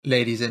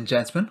Ladies and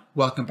gentlemen,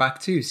 welcome back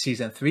to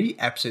Season 3,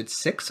 Episode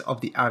 6 of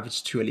the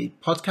Average to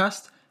Elite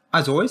podcast.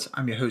 As always,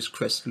 I'm your host,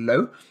 Chris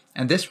Lowe,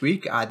 and this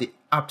week I had the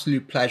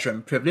absolute pleasure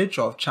and privilege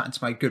of chatting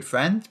to my good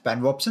friend, Ben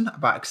Robson,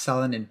 about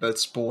excelling in both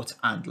sport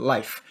and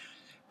life.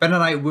 Ben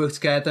and I worked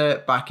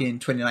together back in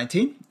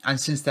 2019, and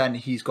since then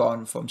he's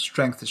gone from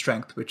strength to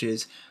strength, which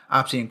is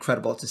absolutely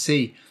incredible to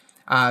see.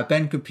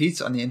 Ben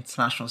competes on the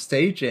international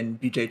stage in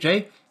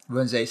BJJ,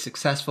 runs a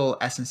successful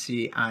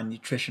S&C and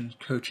nutrition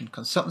coaching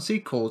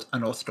consultancy called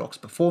Unorthodox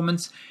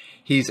Performance.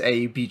 He's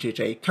a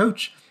BJJ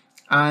coach,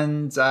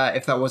 and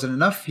if that wasn't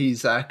enough,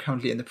 he's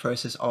currently in the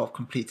process of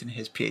completing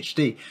his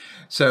PhD.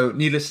 So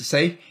needless to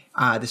say,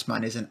 this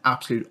man is an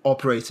absolute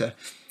operator.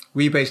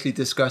 We basically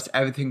discussed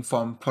everything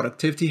from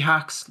productivity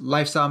hacks,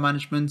 lifestyle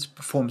management,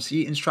 performance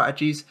eating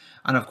strategies,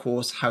 and of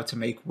course, how to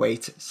make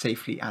weight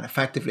safely and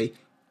effectively.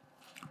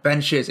 Ben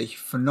shares a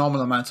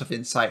phenomenal amount of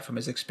insight from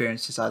his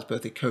experiences as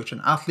both a coach and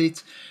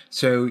athlete,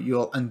 so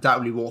you'll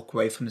undoubtedly walk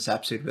away from this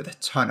episode with a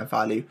ton of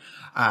value.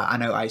 I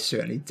know I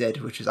certainly did,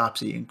 which is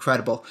absolutely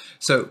incredible.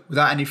 So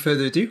without any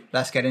further ado,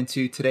 let's get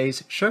into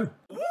today's show.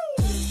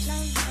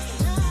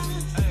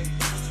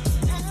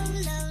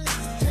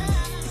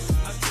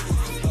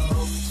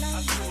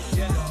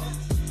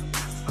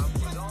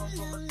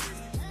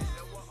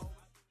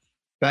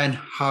 Ben,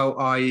 how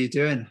are you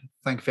doing?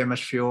 Thank you very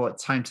much for your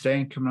time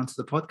today and coming onto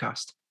the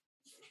podcast.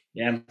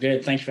 Yeah, I'm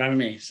good. Thanks for having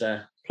me. It's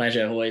a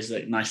pleasure. Always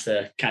nice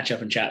to catch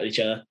up and chat with each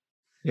other.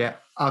 Yeah,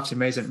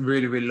 absolutely amazing.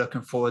 Really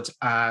looking forward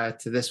to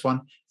this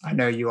one. I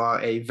know you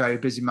are a very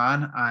busy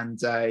man, and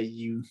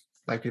you,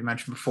 like we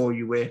mentioned before,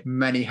 you wear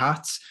many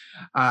hats.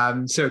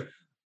 So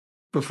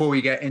before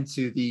we get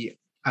into the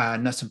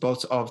nuts and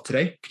bolts of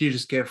today, could you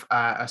just give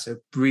us a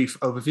brief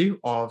overview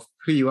of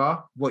who you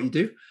are, what you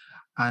do,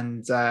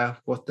 and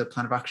what the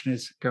plan of action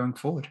is going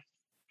forward?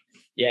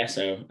 Yeah,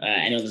 so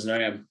anyone doesn't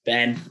know, I'm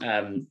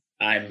Ben.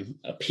 I'm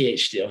a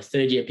PhD or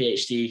third year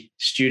PhD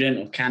student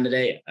or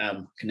candidate.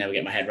 Can never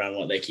get my head around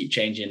what they keep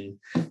changing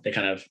the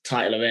kind of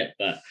title of it,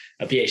 but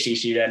a PhD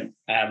student.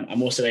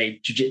 I'm also a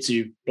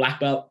jiu-jitsu black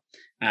belt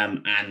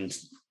and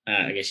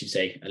I guess you'd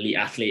say elite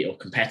athlete or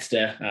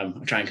competitor.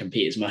 I try and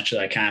compete as much as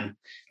I can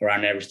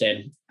around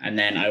everything. And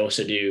then I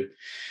also do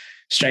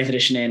strength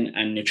conditioning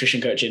and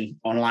nutrition coaching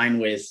online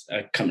with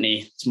a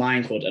company, it's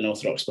mine, called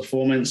Unorthodox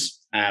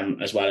Performance,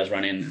 as well as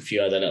running a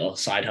few other little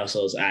side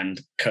hustles and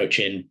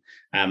coaching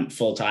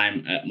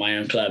full-time at my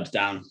own club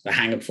down the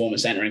Hangar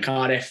Performance Centre in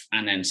Cardiff,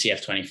 and then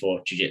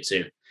CF24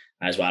 Jiu-Jitsu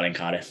as well in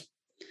Cardiff.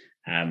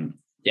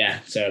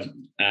 So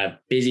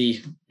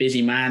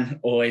busy man,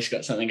 always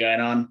got something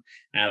going on,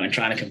 and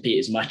trying to compete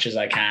as much as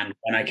I can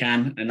when I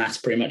can. And that's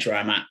pretty much where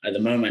I'm at the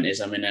moment. Is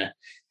I'm in a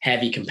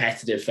heavy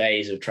competitive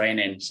phase of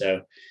training.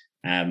 So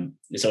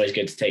it's always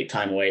good to take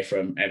time away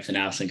from everything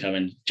else and come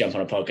and jump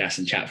on a podcast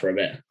and chat for a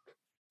bit.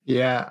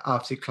 Yeah,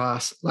 absolutely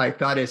class. Like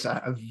that is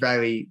a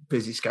very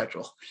busy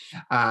schedule.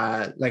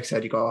 Like I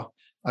said, you got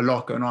a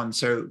lot going on.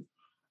 So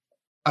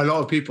a lot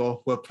of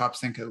people will perhaps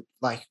think of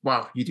like,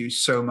 wow, you do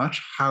so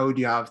much. How do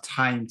you have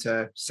time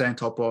to stay on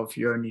top of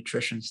your own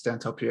nutrition, stay on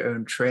top of your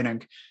own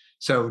training?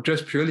 So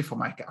just purely from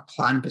like a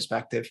plan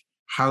perspective,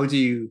 how do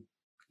you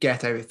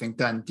get everything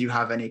done? Do you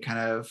have any kind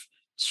of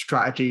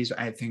strategies or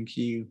anything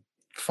you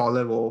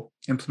follow or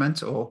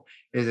implement, or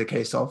is it a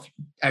case of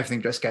everything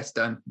just gets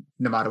done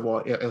no matter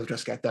what, it'll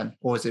just get done,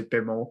 or is it a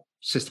bit more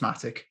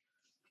systematic?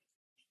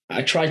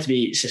 I try to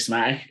be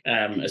systematic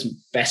as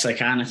best I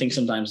can. I think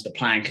sometimes the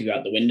plan can go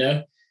out the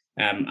window.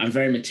 I'm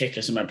very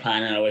meticulous in my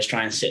plan, and I always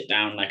try and sit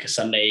down like a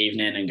Sunday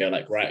evening and go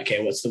like, right,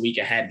 okay, what's the week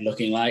ahead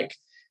looking like?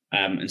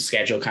 And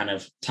schedule kind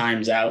of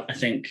times out. I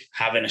think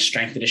having a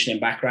strength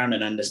conditioning background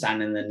and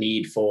understanding the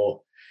need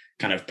for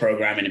kind of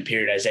programming and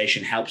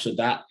periodization helps with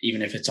that,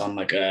 even if it's on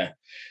like a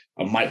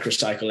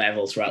microcycle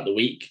level throughout the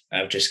week,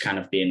 of just kind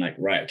of being like,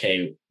 right,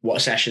 okay,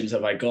 what sessions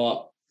have I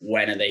got?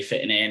 When are they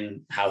fitting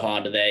in? How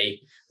hard are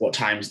they? What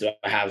times do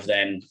I have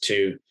then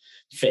to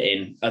fit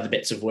in other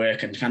bits of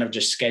work, and kind of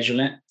just schedule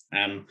it?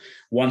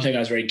 One thing I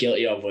was very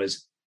guilty of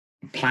was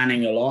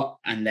planning a lot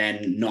and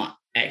then not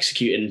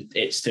executing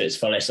it to its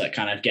fullest, like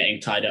kind of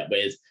getting tied up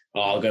with,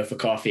 I'll go for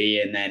coffee,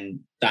 and then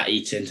that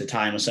eats into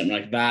time or something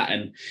like that.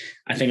 And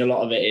I think a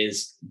lot of it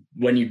is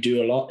when you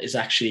do a lot is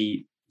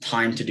actually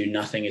time to do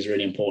nothing is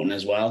really important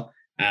as well.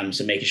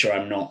 So making sure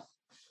I'm not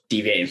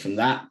deviating from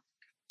that.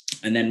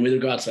 And then with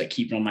regards to like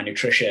keeping on my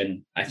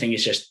nutrition, I think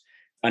it's just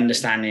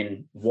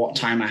understanding what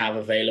time I have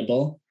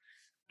available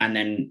and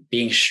then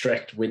being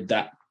strict with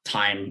that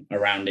time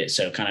around it.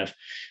 So kind of,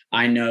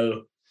 I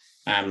know,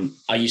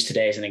 I use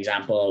today as an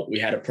example. We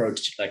had a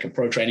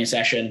pro training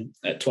session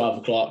at 12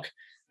 o'clock.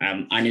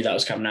 I knew that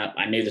was coming up.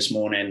 I knew this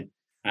morning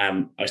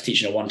I was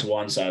teaching a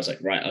one-to-one. So I was like,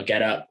 right, I'll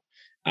get up.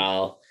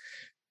 I'll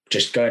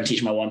just go and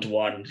teach my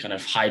one-to-one, kind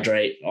of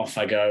hydrate, off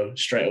I go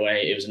straight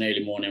away. It was an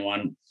early morning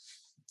one.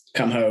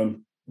 Come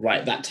home,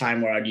 right, that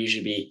time where I'd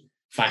usually be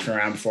faffing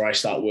around before I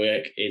start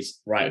work is,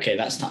 right, okay,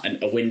 that's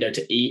a window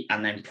to eat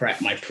and then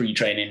prep my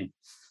pre-training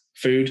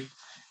food.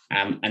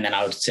 And then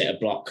I would sit a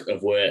block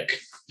of work,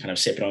 kind of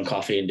sipping on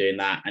coffee and doing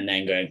that, and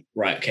then going,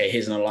 right, okay,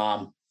 here's an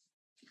alarm.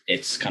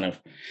 it's kind of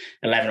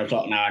 11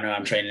 o'clock now. I know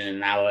I'm training in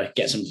an hour,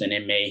 get something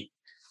in me,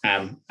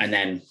 and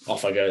then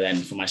off I go then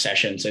for my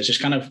session. So it's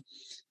just kind of,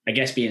 I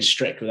guess, being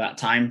strict with that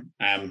time.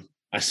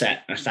 I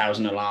set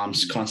 1,000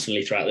 alarms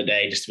constantly throughout the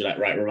day just to be like,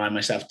 right, remind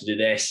myself to do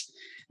this.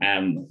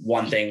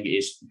 One thing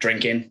is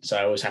drinking. So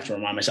I always have to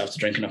remind myself to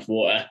drink enough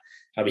water.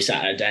 I'll be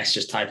sat at a desk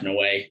just typing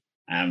away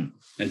and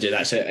do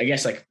that. So I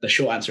guess like the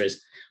short answer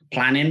is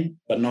planning,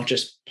 but not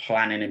just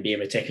planning and being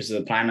meticulous with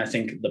the plan. I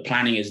think the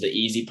planning is the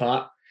easy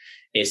part.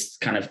 It's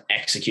kind of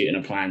executing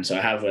a plan. So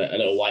I have a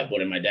little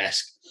whiteboard in my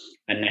desk,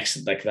 and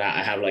next like that,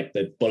 I have like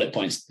the bullet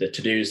points, the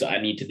to-dos that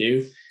I need to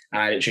do.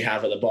 And I literally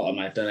have at the bottom,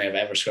 I don't think I've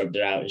ever scrubbed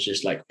it out. It's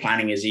just like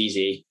planning is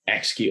easy,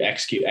 execute,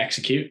 execute,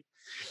 execute.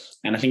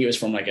 And I think it was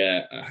from like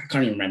I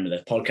can't even remember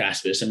the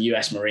podcast, but it was some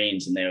US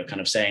Marines, and they were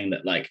kind of saying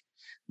that like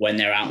when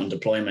they're out on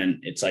deployment,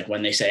 it's like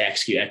when they say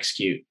execute,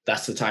 execute,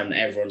 that's the time that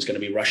everyone's going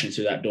to be rushing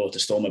through that door to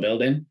storm a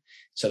building.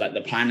 So like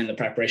the plan and the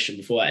preparation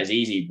before that is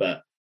easy,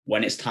 but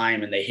when it's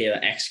time and they hear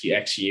that execute,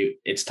 execute,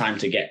 it's time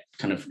to get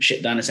kind of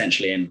shit done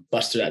essentially and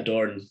bust through that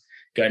door and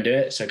go and do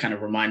it. So kind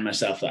of remind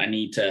myself that I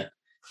need to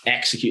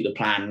execute the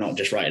plan, not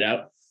just write it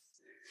out.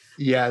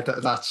 Yeah,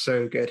 that's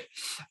so good.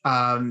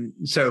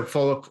 So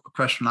follow-up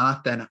question on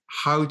that then.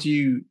 How do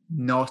you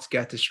not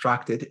get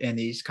distracted in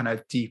these kind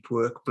of deep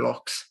work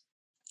blocks?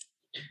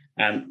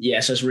 So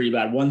it's really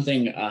bad. One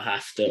thing I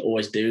have to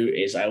always do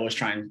is I always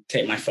try and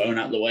take my phone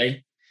out of the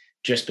way,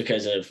 just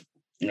because of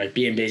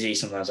being busy.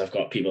 Sometimes I've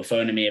got people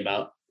phoning me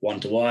about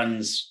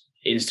one-to-ones,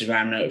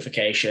 Instagram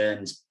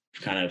notifications,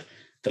 kind of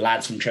the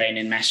lads from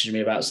training messaging me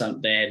about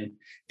something,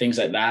 things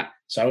like that.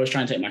 So I always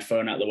try and take my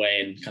phone out of the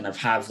way and kind of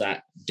have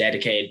that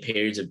dedicated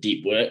periods of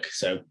deep work.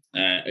 So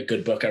a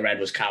good book I read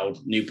was Cal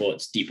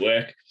Newport's Deep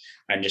Work,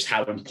 and just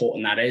how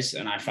important that is.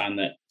 And I found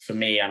that for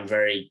me, I'm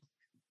very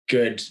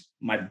good.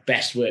 My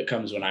best work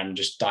comes when I'm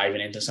just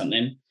diving into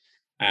something.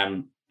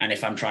 And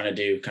if I'm trying to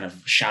do kind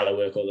of shallow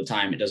work all the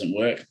time, it doesn't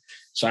work.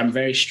 So I'm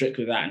very strict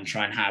with that and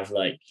try and have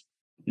like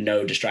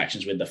no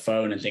distractions with the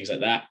phone and things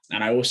like that.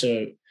 And I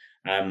also,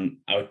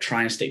 I would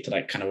try and stick to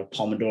like kind of a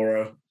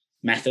Pomodoro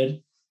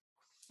method.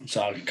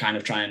 So I'll kind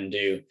of try and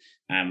do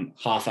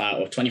half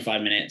hour or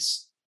 25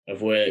 minutes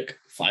of work,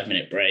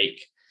 5-minute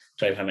break,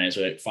 25 minutes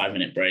work,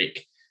 5-minute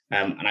break.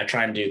 And I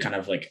try and do kind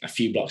of like a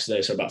few blocks of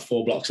those. So about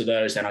 4 blocks of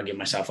those, then I'll give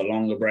myself a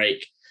longer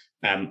break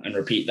and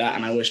repeat that.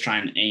 And I always try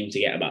and aim to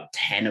get about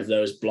 10 of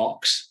those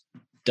blocks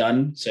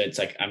done. So it's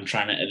like, I'm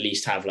trying to at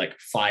least have like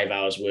 5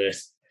 hours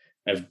worth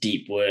of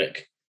deep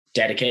work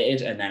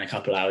dedicated, and then a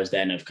couple hours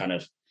then of kind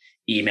of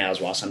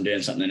emails whilst I'm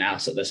doing something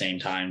else at the same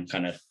time,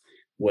 kind of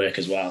work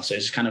as well. So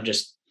it's kind of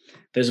just,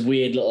 there's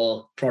weird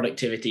little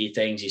productivity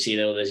things you see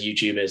that all those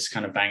YouTubers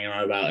kind of banging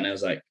on about. And I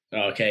was like,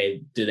 oh,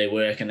 okay, do they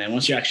work? And then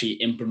once you actually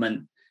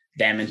implement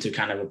them into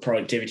kind of a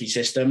productivity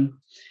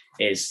system,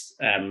 is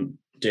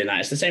doing that.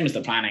 It's the same as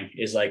the planning,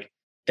 is like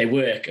they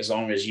work as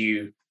long as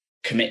you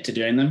commit to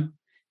doing them.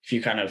 If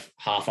you kind of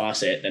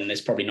half-ass it, then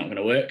it's probably not going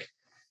to work.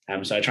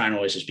 So I try and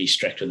always just be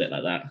strict with it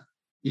like that.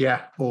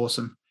 Yeah,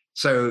 awesome.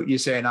 So you're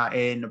saying that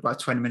in about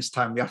 20 minutes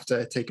time, we have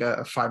to take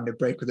a 5-minute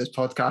break with this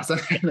podcast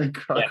and then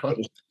crack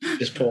on.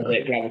 Just pause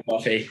it, grab a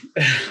coffee.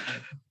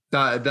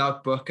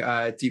 That book,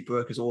 Deep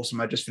Work, is awesome.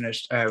 I just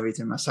finished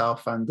reading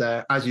myself, and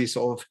as you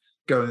sort of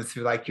going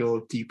through like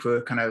your deep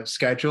work kind of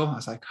schedule, I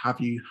was like, have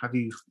you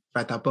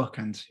read that book?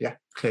 And yeah,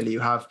 clearly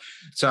you have.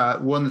 So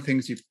one of the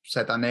things you've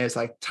said down there is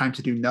like time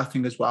to do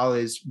nothing as well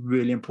is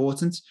really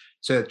important.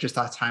 So just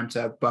that time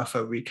to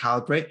buffer,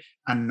 recalibrate,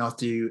 and not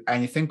do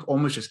anything,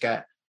 almost just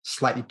get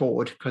slightly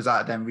bored, because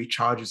that then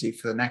recharges you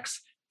for the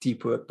next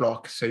deep work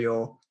block.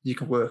 So you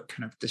can work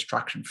kind of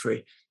distraction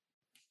free.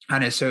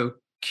 And it's so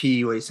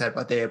key what you said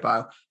about there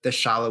about the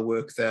shallow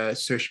work, the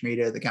social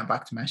media, the getting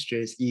back to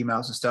messages,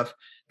 emails and stuff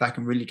that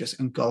can really just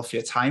engulf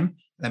your time.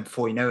 And then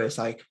before you know it, it's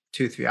like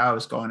 2-3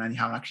 hours gone and you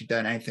haven't actually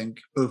done anything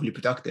overly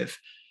productive.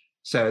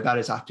 So that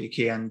is absolutely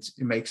key. And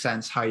it makes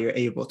sense how you're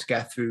able to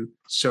get through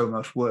so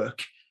much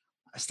work,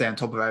 stay on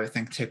top of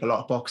everything, tick a lot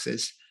of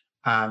boxes.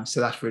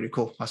 So that's really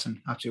cool. That's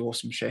an absolutely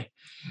awesome shit.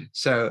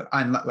 So,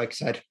 and like I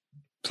said,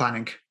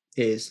 planning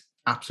is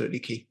absolutely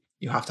key.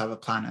 You have to have a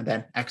plan and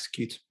then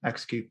execute.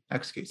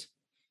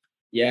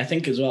 Yeah, I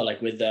think as well,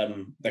 like with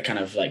the kind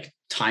of like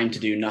time to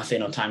do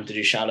nothing or time to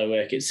do shallow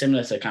work, it's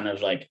similar to kind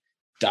of like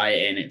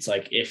dieting. It's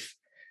like if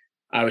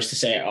I was to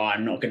say, oh,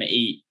 I'm not going to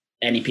eat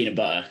any peanut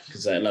butter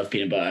because I love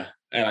peanut butter,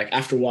 and like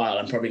after a while,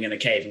 I'm probably going to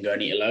cave and go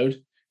and eat a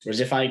load. Whereas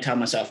if I tell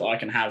myself, oh, I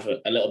can have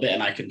a little bit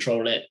and I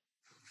control it,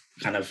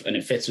 kind of, and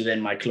it fits within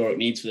my caloric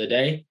needs for the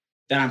day,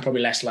 then I'm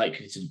probably less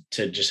likely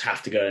to just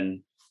have to go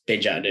and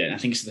binge out and do it. And I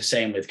think it's the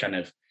same with kind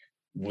of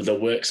with the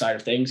work side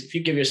of things. If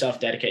you give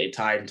yourself dedicated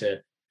time to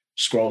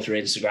scroll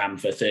through Instagram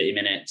for 30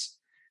 minutes,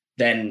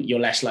 then you're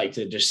less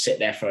likely to just sit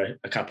there for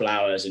a couple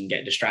hours and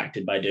get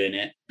distracted by doing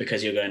it,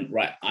 because you're going,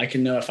 right, I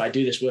can know if I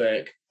do this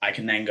work, I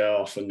can then go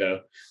off and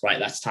go, right,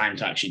 that's time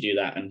to actually do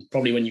that. And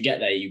probably when you get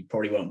there, you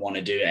probably won't want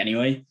to do it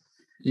anyway.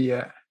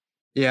 Yeah.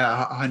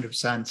 Yeah,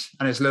 100%. And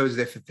there's loads of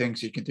different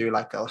things you can do,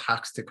 like little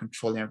hacks to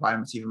control your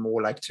environment even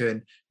more, like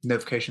turn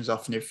notifications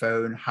off on your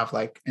phone, have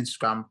like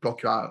Instagram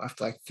block you out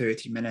after like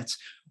 30 minutes,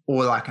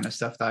 all that kind of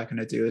stuff that I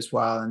can do as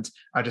well. And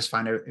I just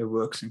find it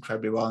works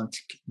incredibly well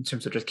in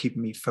terms of just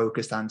keeping me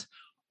focused and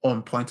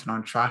on point and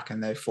on track.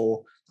 And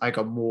therefore, I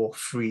got more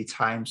free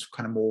time, so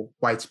kind of more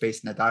white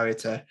space in the diary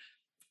to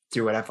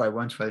do whatever I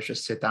want, whether it's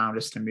just sit down,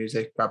 listen to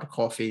music, grab a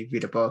coffee,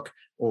 read a book,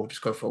 or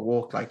just go for a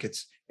walk. Like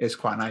it's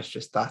quite nice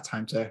just that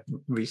time to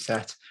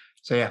reset.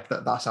 So yeah,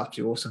 that's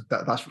absolutely awesome.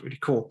 That's really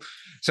cool.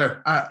 So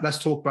let's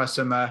talk about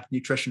some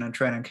nutrition and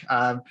training.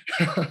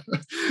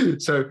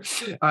 So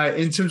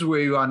in terms of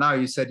where you are now,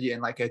 you said you're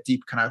in like a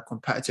deep kind of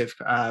competitive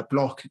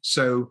block.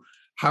 So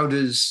how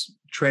does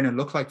training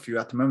look like for you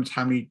at the moment?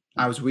 How many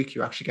hours a week are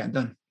you actually getting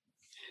done?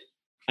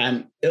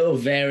 It'll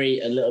vary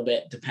a little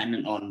bit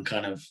dependent on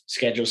kind of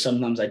schedule.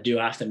 Sometimes I do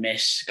have to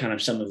miss kind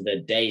of some of the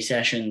day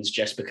sessions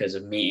just because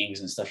of meetings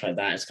and stuff like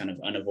that. It's kind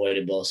of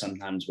unavoidable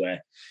sometimes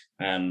where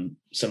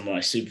some of my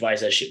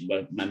supervisors,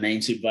 my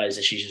main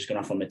supervisor, she's just gone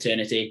off on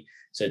maternity.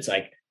 So it's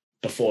like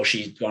before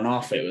she's gone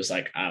off, it was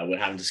like we're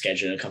having to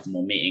schedule a couple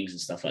more meetings and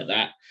stuff like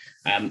that.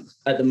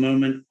 At the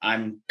moment,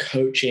 I'm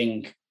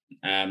coaching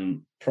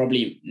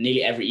probably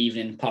nearly every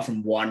evening, apart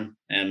from one.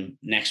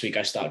 Next week,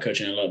 I start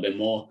coaching a little bit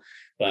more.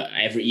 But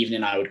every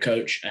evening I would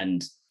coach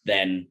and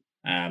then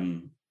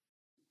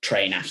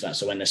train after that.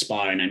 So when they're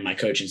sparring and my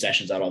coaching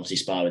sessions, I'll obviously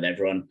spar with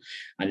everyone.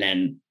 And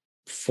then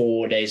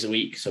 4 days a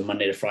week, so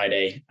Monday to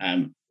Friday,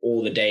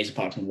 all the days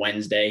apart from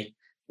Wednesday,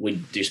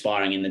 we'd do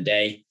sparring in the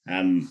day.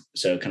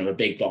 So kind of a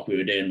big block we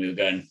were doing. We were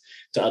going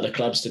to other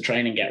clubs to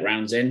train and get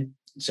rounds in.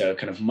 So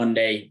kind of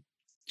Monday,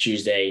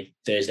 Tuesday,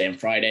 Thursday and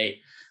Friday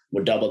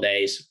were double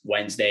days.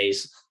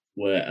 Wednesdays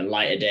were a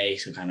lighter day.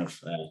 So kind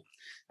of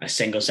a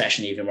single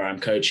session, even where I'm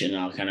coaching,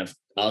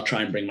 I'll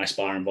try and bring my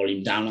sparring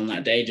volume down on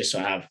that day, just so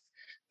I have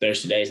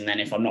those 2 days. And then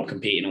if I'm not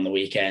competing on the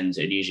weekends,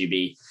 it'd usually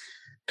be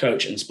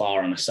coach and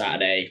spar on a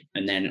Saturday.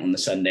 And then on the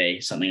Sunday,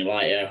 something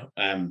lighter,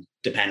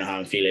 depending on how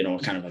I'm feeling, or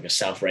kind of like a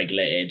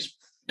self-regulated,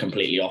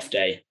 completely off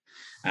day.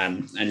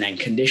 And then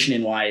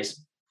conditioning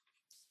wise,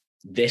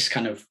 this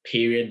kind of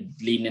period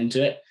leading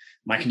into it,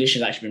 my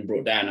conditioning has actually been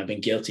brought down. I've been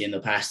guilty in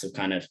the past of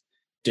kind of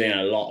doing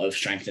a lot of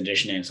strength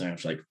conditioning. So I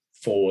have like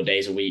 4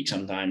 days a week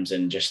sometimes,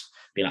 and just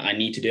be like, I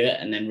need to do it.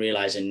 And then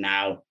realizing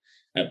now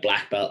at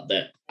black belt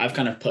that I've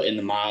kind of put in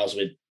the miles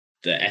with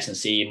the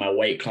S&C. My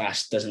weight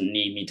class doesn't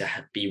need me to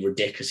be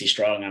ridiculously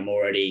strong. I'm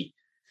already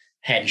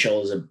head and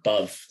shoulders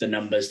above the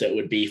numbers that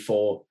would be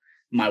for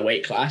my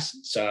weight class.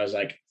 So I was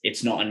like,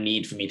 it's not a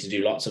need for me to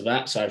do lots of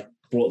that. So I've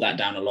brought that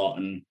down a lot.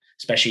 And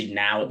especially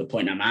now at the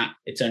point I'm at,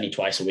 it's only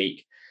twice a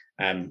week,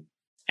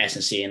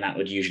 S&C, and that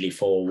would usually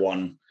fall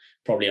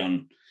probably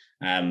on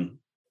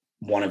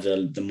one of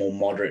the more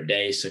moderate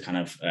days. So kind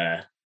of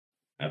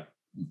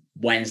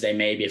Wednesday,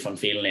 maybe, if I'm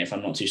feeling it, if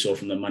I'm not too sore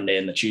from the Monday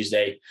and the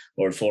Tuesday,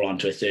 or it'd fall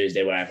onto a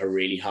Thursday where I have a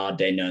really hard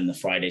day, knowing the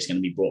Friday is going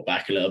to be brought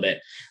back a little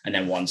bit, and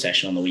then one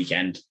session on the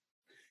weekend.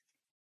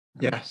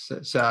 Yes,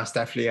 so that's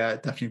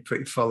definitely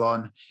pretty full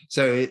on.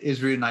 So it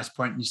is a really nice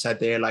point you said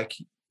there, like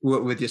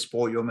with your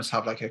sport, you almost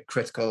have like a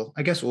critical,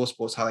 I guess all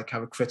sports have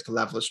a critical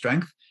level of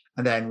strength.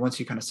 And then once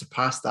you kind of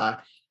surpass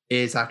that,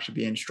 is actually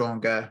being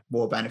stronger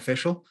more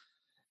beneficial?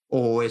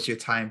 Or is your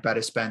time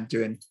better spent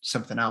doing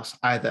something else,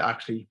 either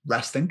actually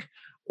resting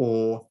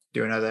or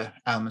doing other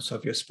elements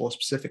of your sport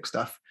specific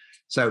stuff?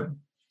 So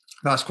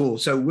that's cool.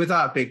 So with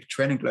that big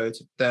training load,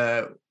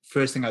 the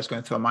first thing I was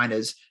going through my mind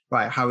is,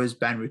 right, how is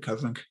Ben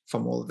recovering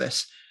from all of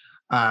this?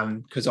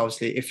 Because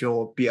obviously if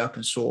you're beat up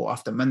and sore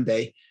after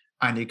Monday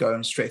and you're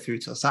going straight through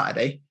till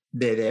Saturday,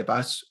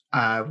 thereabouts,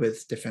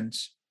 with different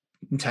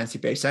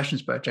intensity-based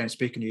sessions, but generally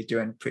speaking, you're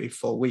doing pretty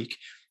full week.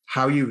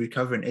 How are you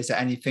recovering? Is there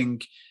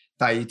anything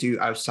that you do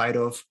outside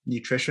of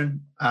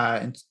nutrition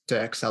and to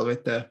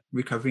accelerate the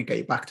recovery and get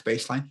you back to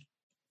baseline?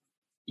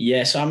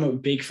 Yeah, so I'm a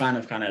big fan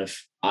of kind of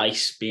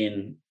ice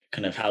being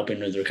kind of helping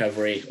with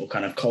recovery, or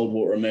kind of cold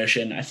water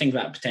immersion. I think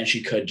that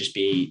potentially could just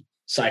be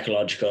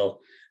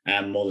psychological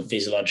more than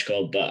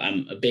physiological, but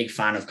I'm a big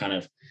fan of kind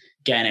of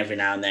getting every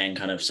now and then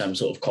kind of some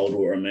sort of cold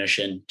water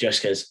immersion,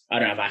 just because I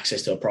don't have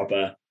access to a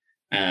proper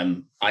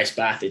ice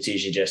bath. It's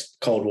usually just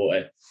cold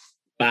water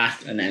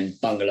bath and then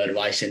bung a load of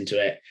ice into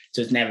it.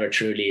 So it's never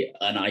truly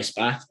an ice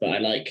bath, but I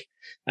like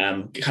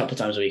a couple of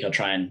times a week, I'll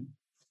try and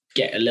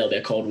get a little bit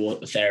of cold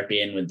water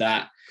therapy in with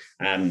that.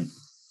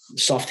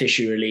 Soft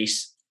tissue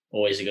release,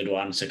 always a good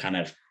one. So kind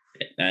of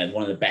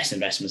one of the best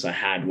investments I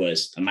had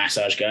was a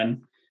massage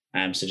gun.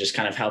 So just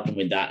kind of helping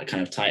with that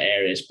kind of tight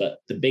areas. But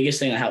the biggest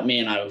thing that helped me,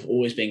 and I've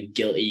always been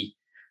guilty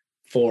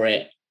for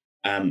it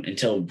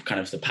until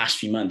kind of the past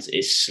few months,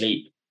 is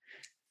sleep.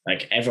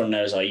 Like everyone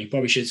knows, you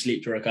probably should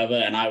sleep to recover.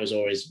 And I was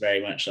always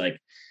very much like,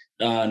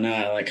 oh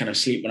no, like kind of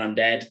sleep when I'm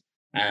dead.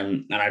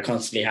 And I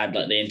constantly had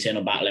like the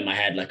internal battle in my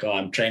head, like, oh,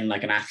 I'm training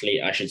like an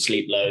athlete, I should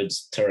sleep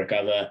loads to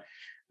recover.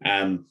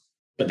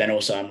 But then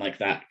also I'm like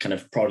that kind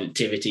of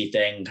productivity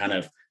thing, kind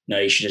of, no,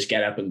 you should just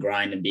get up and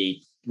grind and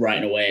be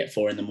writing away at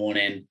 4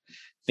 a.m,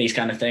 these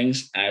kind of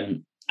things.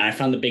 And I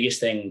found the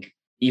biggest thing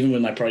even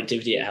with my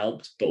productivity, it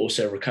helped, but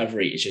also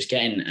recovery is just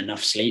getting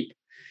enough sleep.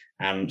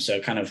 So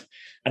kind of,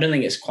 I don't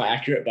think it's quite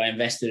accurate, but I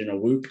invested in a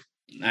Whoop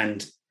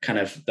and kind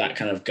of that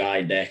kind of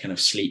guide there, kind of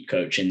sleep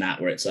coach in that,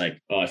 where it's like,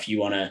 oh, if you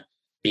want to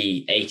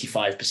be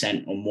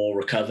 85% or more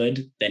recovered,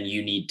 then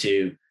you need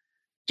to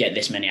get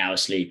this many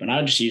hours sleep. And I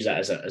would just use that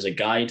as a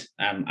guide.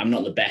 I'm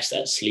not the best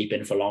at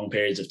sleeping for long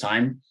periods of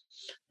time,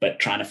 but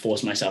trying to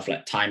force myself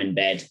like time in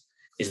bed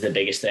is the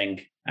biggest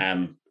thing,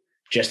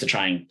 just to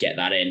try and get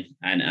that in.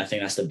 And I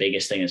think that's the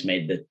biggest thing that's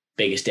made the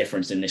biggest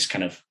difference in this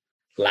kind of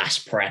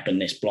last prep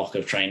and this block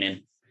of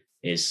training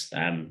is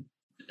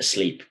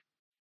sleep.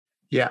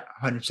 Yeah,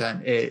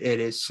 100%. It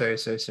is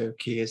so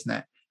key, isn't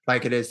it?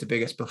 Like it is the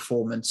biggest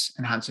performance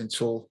enhancing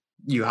tool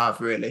you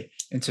have really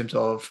in terms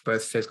of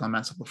both physical and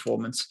mental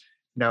performance.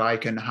 I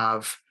can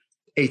have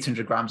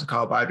 800 grams of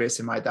carbohydrates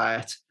in my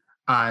diet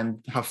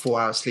and have 4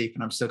 hours sleep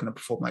and I'm still going to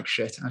perform like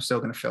shit. I'm still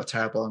going to feel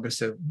terrible. I'm going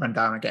to run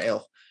down and get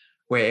ill.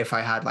 Where if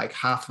I had like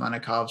half the amount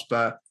of carbs,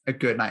 but a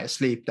good night of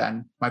sleep,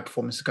 then my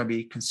performance is going to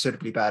be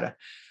considerably better,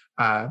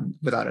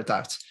 without a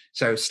doubt.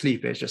 So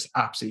sleep is just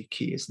absolutely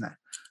key, isn't it?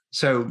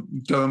 So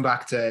going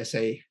back to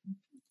say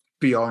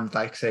beyond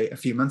like say a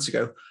few months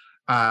ago,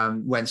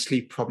 when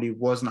sleep probably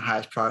wasn't the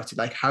highest priority,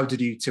 like how did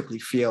you typically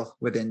feel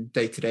within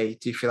day to day?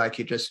 Do you feel like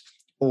you're just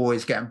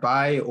always getting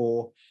by,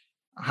 or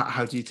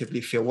how do you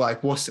typically feel?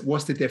 Like what's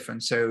the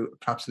difference? So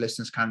perhaps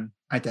listeners can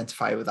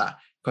identify with that,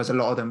 because a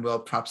lot of them will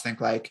perhaps think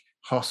like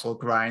hustle,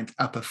 grind,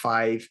 up at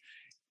 5,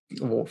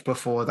 or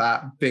before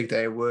that, big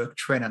day of work,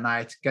 train at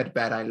night, get to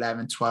bed at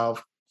 11,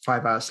 12,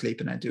 5 hours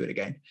sleep, and then do it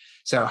again.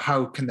 So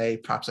how can they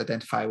perhaps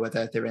identify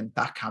whether they're in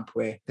that camp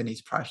where they need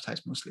to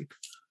prioritize more sleep?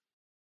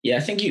 Yeah, I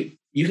think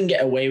you can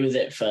get away with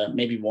it for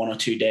maybe 1 or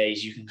 2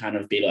 days. You can kind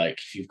of be like,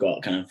 if you've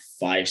got kind of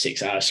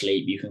 5-6 hours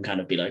sleep, you can kind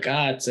of be like,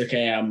 it's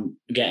okay, I'm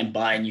getting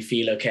by, and you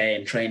feel okay,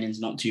 and training's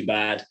not too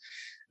bad.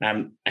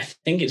 I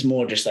think it's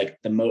more just like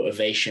the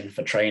motivation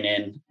for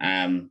training,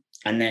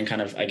 and then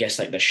kind of, I guess,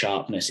 like the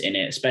sharpness in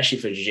it, especially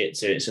for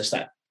jiu-jitsu. It's just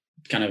that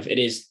kind of,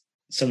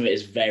 some of it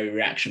is very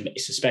reaction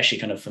based, especially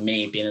kind of for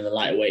me being in the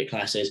lighter weight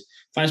classes.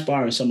 If I'm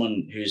sparring with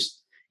someone who's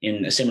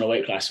in a similar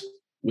weight class,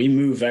 we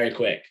move very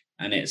quick.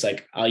 And it's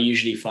like, I'll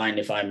usually find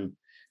if I'm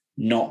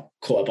not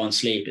caught up on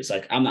sleep, it's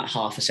like I'm that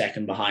half a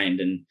second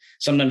behind. And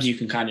sometimes you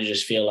can kind of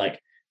just feel like,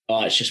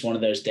 it's just one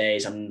of those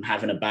days, I'm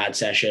having a bad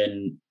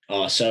session,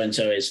 or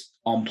so-and-so is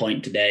on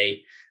point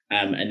today.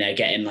 And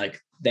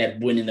they're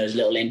winning those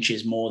little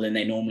inches more than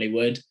they normally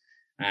would.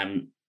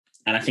 And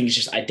I think it's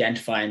just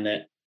identifying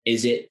that,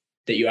 is it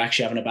that you're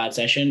actually having a bad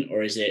session,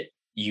 or is it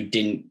you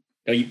didn't,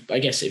 I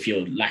guess if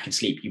you're lacking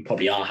sleep, you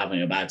probably are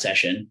having a bad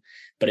session,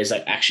 but it's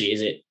like, actually,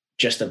 is it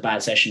just a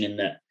bad session in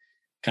that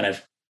kind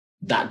of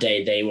that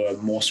day they were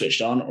more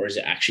switched on, or is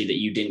it actually that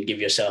you didn't give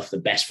yourself the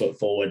best foot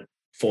forward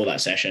for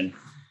that session?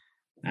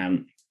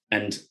 And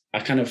I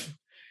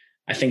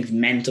think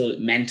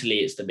mentally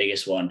it's the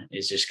biggest one,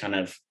 is just kind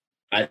of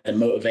either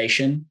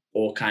motivation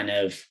or kind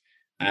of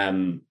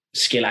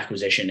skill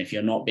acquisition. If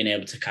you're not being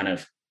able to kind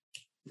of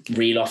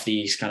reel off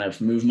these kind of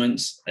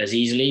movements as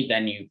easily,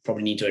 then you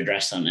probably need to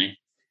address something.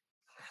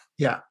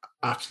 Yeah,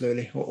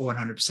 absolutely,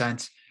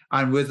 100%.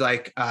 And with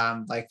like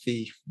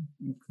the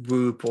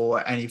Whoop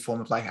or any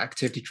form of like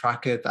activity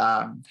tracker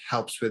that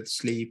helps with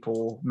sleep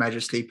or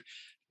measure sleep,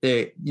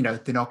 they're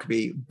not going to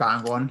be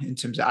bang on in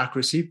terms of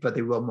accuracy, but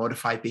they will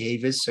modify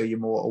behaviors. So you're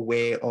more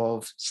aware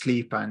of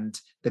sleep and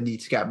the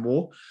need to get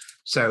more.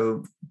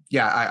 So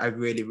yeah, I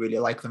really, really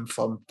like them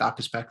from that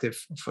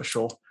perspective for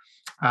sure.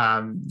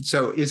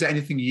 So is there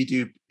anything you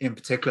do in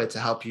particular to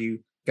help you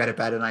get a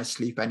better night's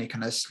sleep? Any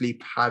kind of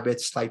sleep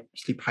habits, like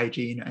sleep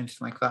hygiene,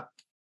 anything like that?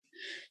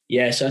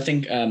 Yeah, so I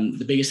think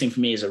the biggest thing for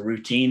me is a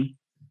routine.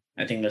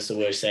 I think that's the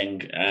worst thing,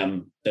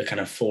 the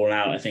kind of falling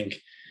out. I think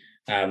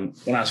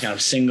when I was kind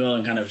of single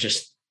and kind of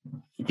just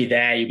be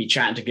there, you'd be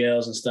chatting to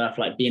girls and stuff,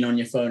 like being on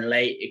your phone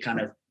late,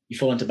 you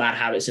fall into bad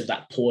habits of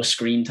that poor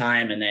screen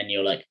time. And then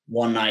you're like,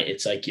 one night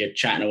it's like you're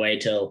chatting away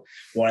till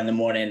 1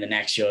 a.m. The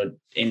next you're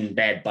in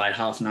bed by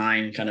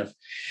 9:30, kind of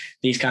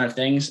these kind of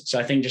things. So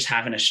I think just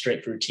having a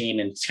strict routine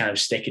and kind of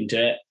sticking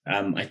to it.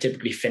 I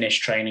typically finish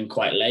training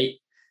quite late.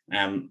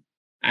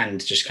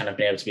 And just kind of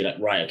be able to be like,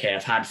 right, okay,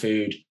 I've had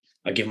food.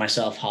 I'll give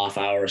myself half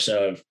hour or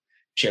so of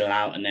chilling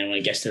out. And then when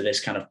it gets to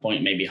this kind of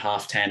point, maybe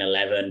 10:30,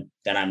 11,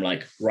 then I'm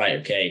like, right,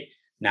 okay,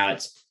 now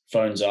it's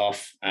phones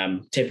off.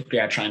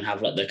 Typically I try and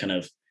have like the kind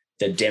of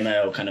the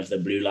dimmer or kind of the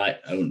blue light,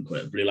 I wouldn't call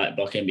it blue light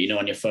blocking, but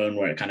on your phone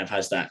where it kind of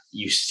has that,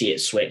 you see it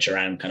switch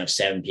around kind of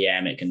 7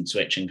 p.m. It can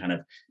switch and kind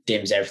of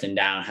dims everything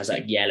down, has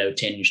that yellow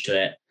tinge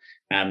to it.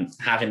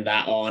 Having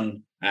that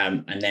on,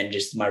 and then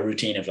just my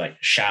routine of like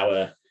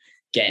shower,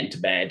 get into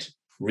bed,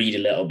 read a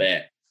little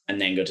bit, and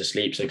then go to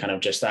sleep. So kind of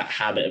just that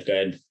habit of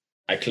going,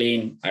 I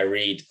clean, I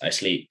read, I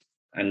sleep,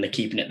 and they're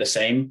keeping it the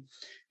same.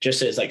 Just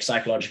so it's like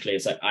psychologically,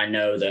 it's like, I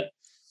know that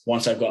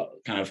once I've got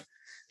kind of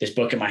this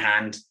book in my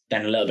hand,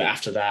 then a little bit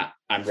after that,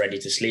 I'm ready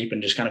to sleep,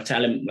 and just kind of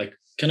tell him, like,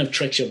 kind of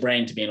tricks your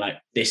brain to being like,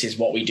 this is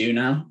what we do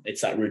now.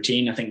 It's that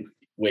routine. I think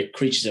we're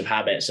creatures of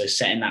habit. So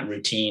setting that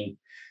routine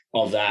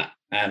of that,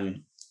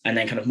 And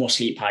then kind of more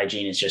sleep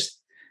hygiene is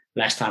just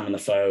less time on the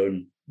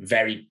phone.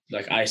 Very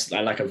like I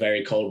like a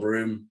very cold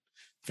room,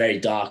 very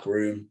dark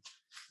room.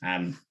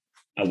 And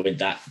with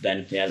that,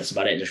 then that's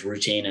about it. Just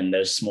routine and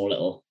those small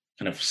little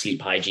kind of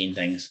sleep hygiene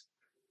things.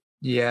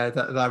 Yeah,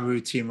 that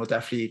routine will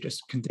definitely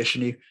just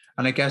condition you.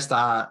 And I guess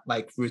that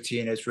like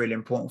routine is really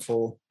important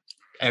for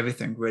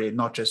everything, really,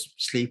 not just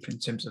sleep, in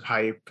terms of how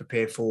you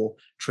prepare for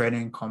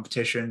training,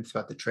 competition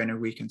throughout the training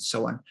week and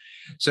so on.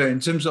 So in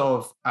terms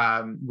of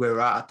where we're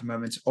at the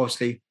moment,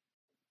 obviously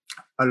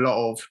a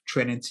lot of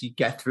training to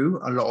get through,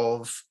 a lot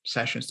of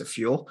sessions to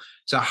fuel.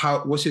 So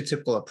what's your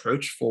typical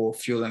approach for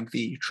fueling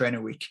the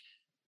training week?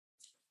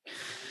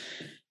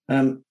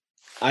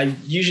 I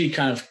usually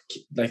kind of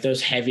like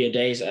those heavier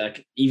days,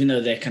 like even though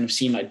they kind of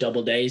seem like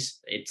double days,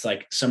 it's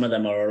like some of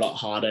them are a lot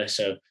harder.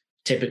 So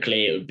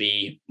typically it would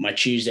be my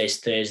Tuesdays,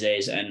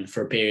 Thursdays, and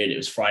for a period it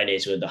was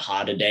Fridays were the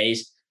harder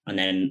days. And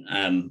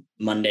then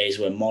Mondays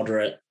were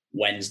moderate,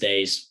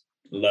 Wednesdays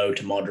low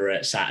to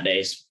moderate,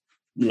 Saturdays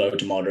low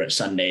to moderate,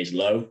 Sundays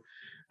low.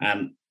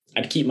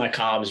 I'd keep my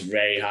carbs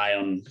very high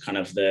on kind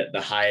of the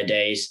higher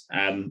days.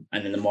 And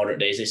then the moderate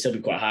days, they still be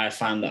quite high. I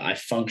found that I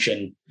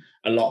function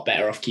a lot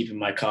better off keeping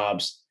my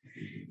carbs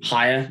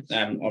higher.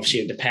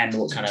 Obviously, it would depend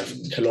what kind of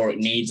caloric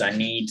needs I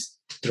need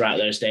throughout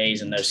those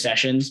days and those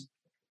sessions.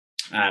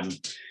 And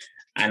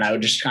I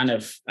would just kind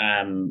of,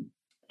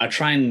 I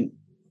try and,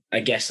 I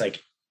guess,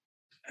 like,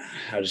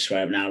 how to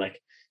describe it now?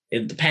 Like,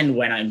 it depends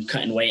when I'm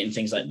cutting weight and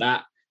things like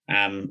that.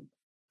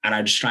 And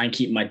I just try and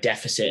keep my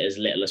deficit as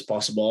little as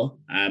possible.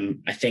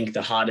 I think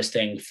the hardest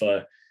thing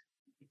for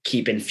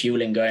keeping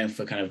fueling going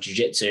for kind of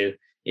jiu-jitsu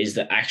is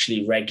that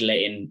actually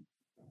regulating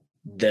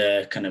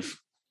the kind of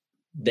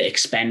the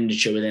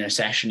expenditure within a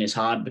session is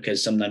hard,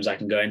 because sometimes I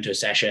can go into a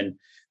session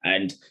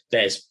and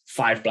there's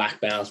 5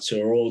 black belts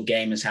who are all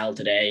game as hell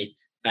today.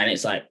 And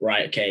it's like,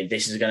 right, okay,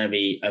 this is going to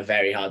be a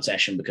very hard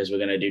session because we're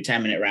going to do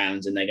 10-minute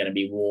rounds and they're going to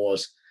be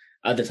wars.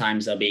 Other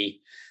times there'll be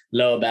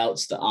lower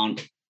belts that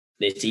aren't,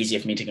 it's easier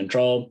for me to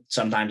control.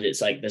 Sometimes it's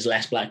like there's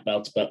less black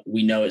belts, but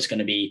we know it's going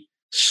to be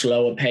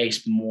slower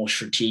paced, more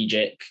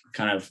strategic,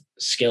 kind of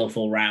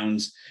skillful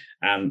rounds.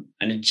 And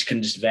it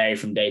can just vary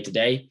from day to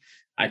day.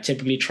 I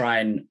typically try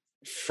and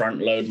front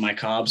load my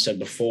carbs, so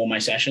before my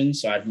session.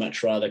 So I'd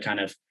much rather kind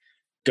of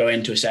go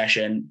into a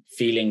session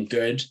feeling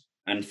good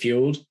and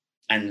fueled,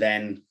 and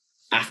then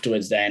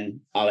afterwards, then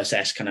I'll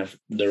assess kind of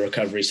the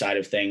recovery side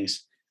of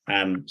things.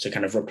 So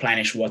kind of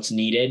replenish what's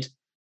needed,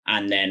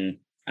 and then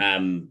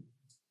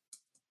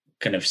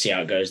kind of see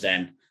how it goes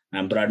then.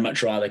 But I'd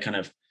much rather kind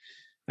of,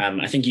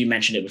 I think you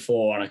mentioned it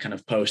before on a kind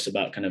of post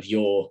about kind of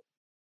your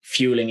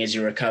fueling is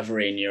your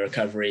recovery and your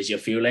recovery is your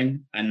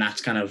fueling. And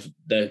that's kind of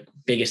the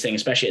biggest thing,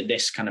 especially at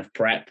this kind of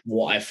prep.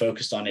 What I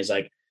focused on is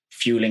like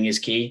fueling is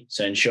key.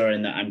 So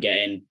ensuring that I'm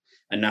getting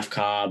enough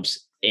carbs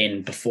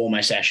in before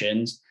my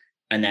sessions.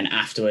 And then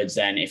afterwards,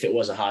 then if it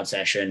was a hard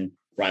session,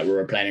 right, we'll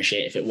replenish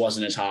it. If it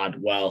wasn't as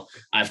hard, well,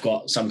 I've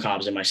got some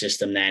carbs in my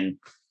system then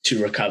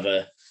to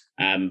recover,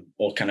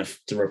 or kind of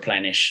to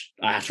replenish.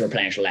 I have to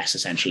replenish less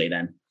essentially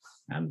then.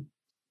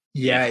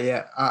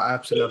 Yeah, I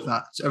absolutely love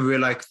that. So I really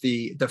like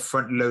the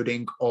front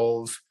loading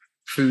of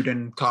food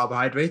and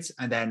carbohydrates,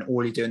 and then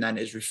all you're doing then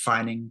is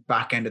refining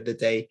back end of the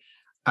day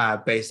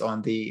based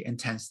on the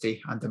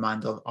intensity and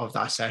demand of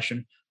that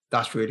session.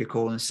 That's really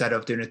cool. Instead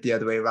of doing it the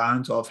other way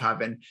around, of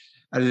having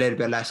a little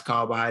bit less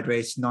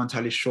carbohydrates, not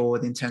entirely sure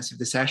the intensity of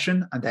the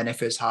session, and then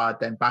if it's hard,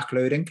 then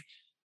backloading,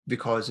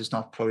 because it's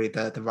not probably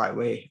the right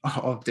way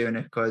of doing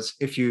it. Because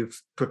if you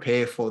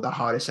prepare for the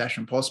hardest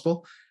session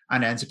possible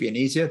and it ends up being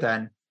easier,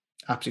 then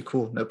absolutely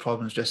cool, no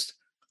problems, just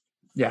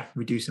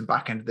reducing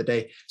back end of the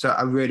day. So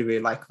I really,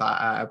 really like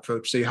that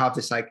approach. So you have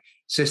this like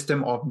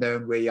system of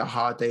knowing where your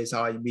hard days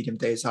are, your medium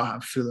days are,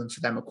 and fueling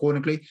for them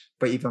accordingly.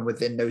 But even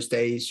within those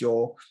days,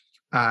 you're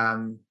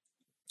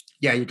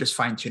just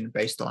fine tuning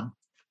based on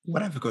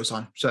whatever goes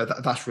on. So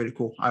that's really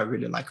cool. I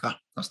really like that.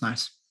 That's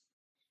nice.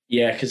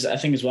 Yeah, because I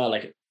think as well,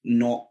 like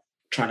not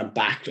trying to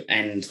back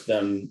end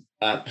them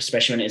up,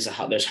 especially when it's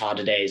those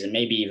harder days. And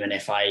maybe even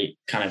if I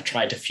kind of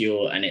try to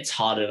fuel and it's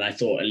harder than I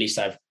thought, at least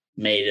I've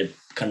made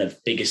a kind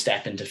of bigger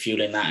step into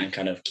fueling that and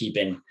kind of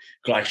keeping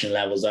glycogen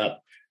levels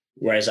up.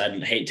 Whereas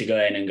I'd hate to go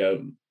in and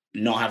go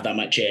not have that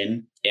much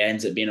in. It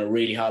ends up being a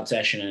really hard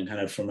session, and kind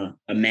of from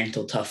a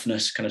mental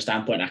toughness kind of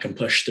standpoint, I can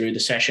push through the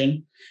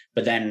session.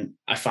 But then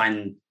I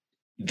find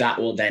that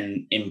will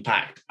then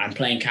impact, I'm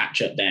playing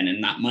catch up then,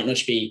 and that might not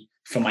be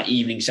for my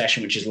evening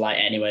session, which is light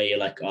anyway. You're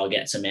like, I'll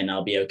get some in,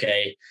 I'll be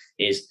okay.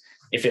 Is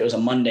if it was a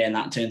Monday and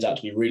that turns out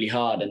to be really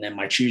hard, and then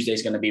my Tuesday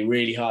is going to be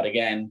really hard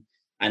again,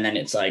 and then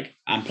it's like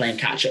I'm playing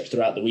catch up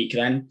throughout the week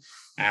then.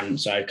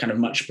 So I kind of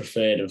much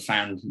preferred and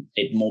found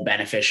it more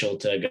beneficial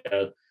to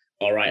go,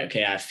 all right,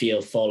 okay, I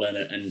feel full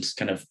and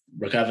kind of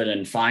recovered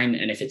and fine.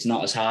 And if it's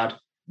not as hard,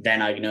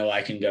 then I know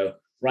I can go,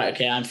 right,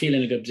 okay, I'm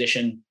feeling a good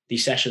position.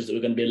 These sessions that were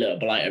going to be a little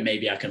bit lighter,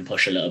 maybe I can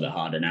push a little bit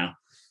harder now.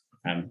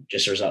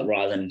 Just a result,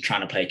 rather than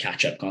trying to play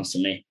catch up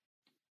constantly.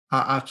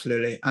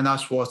 Absolutely. And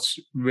that's what's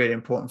really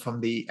important from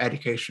the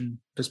education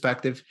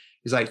perspective,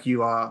 is like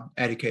you are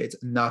educated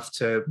enough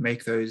to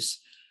make those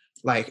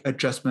like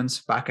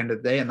adjustments back in the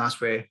day. And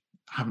that's where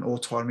having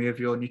autonomy of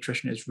your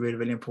nutrition is really,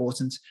 really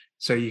important.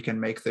 So you can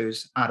make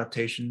those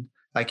adaptations.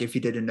 Like if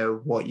you didn't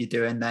know what you're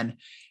doing, then,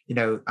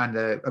 and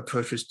the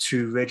approach was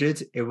too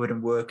rigid, it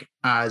wouldn't work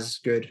as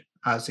good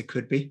as it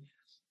could be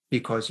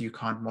because you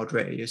can't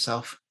moderate it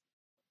yourself.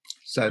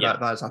 So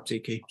that's absolutely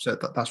key. So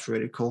that's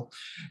really cool.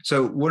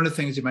 So one of the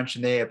things you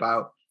mentioned there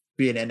about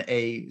being in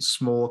a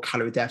small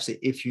calorie deficit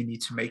if you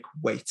need to make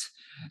weight.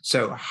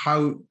 So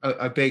how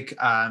a big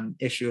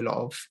issue a lot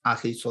of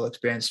athletes will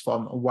experience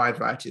from a wide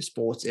variety of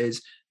sports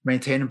is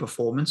maintaining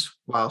performance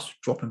whilst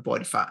dropping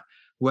body fat,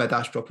 whether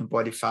that's dropping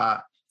body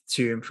fat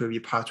to improve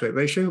your power to weight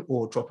ratio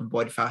or dropping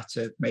body fat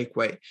to make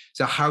weight.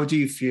 So how do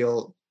you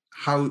feel,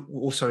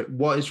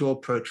 what is your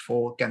approach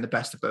for getting the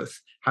best of both?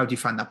 How do you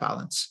find that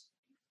balance?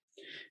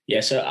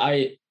 Yeah, so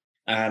I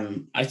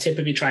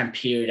typically try and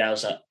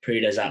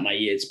periodize out my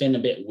year. It's been a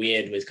bit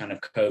weird with kind of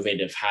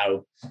COVID of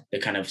how the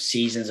kind of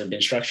seasons have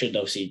been structured.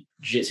 Obviously,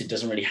 jiu-jitsu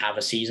doesn't really have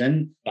a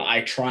season, but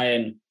I try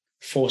and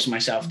force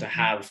myself to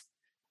have,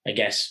 I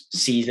guess,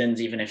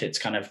 seasons, even if it's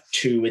kind of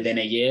 2 within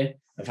a year,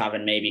 of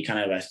having maybe kind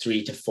of a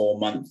 3 to 4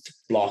 month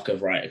block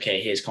of, right,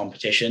 okay, here's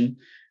competition.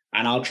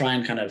 And I'll try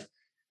and kind of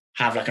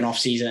have like an off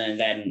season and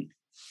then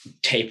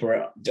taper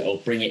it or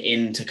bring it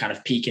in to kind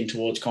of peaking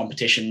towards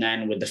competition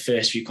then, with the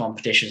first few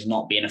competitions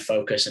not being a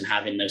focus and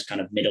having those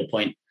kind of middle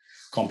point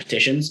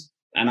competitions.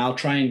 And I'll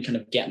try and kind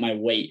of get my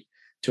weight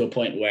to a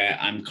point where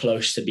I'm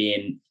close to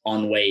being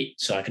on weight.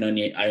 So I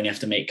only have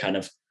to make kind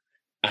of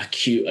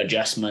acute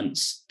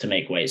adjustments to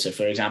make weight. So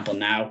for example,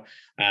 now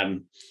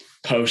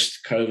post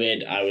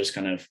COVID, I was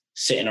kind of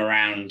sitting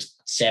around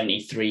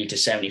 73 to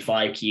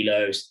 75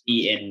 kilos,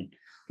 eating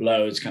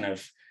loads, kind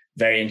of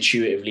very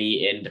intuitively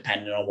eating,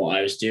 depending on what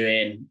I was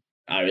doing.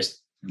 I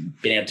was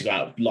being able to go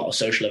out a lot of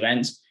social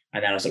events.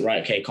 And then I was like,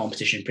 right, okay,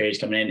 competition period's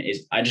coming in.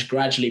 I just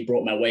gradually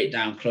brought my weight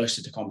down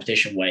closer to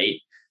competition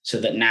weight so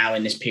that now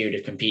in this period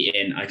of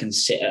competing, I can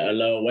sit at a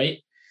lower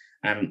weight.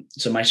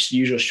 So my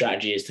usual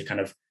strategy is to kind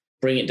of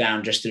bring it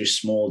down just through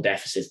small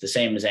deficits, the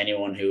same as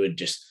anyone who would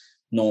just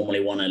normally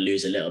want to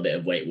lose a little bit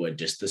of weight would,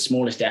 just the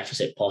smallest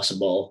deficit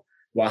possible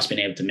whilst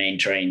being able to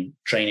maintain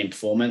training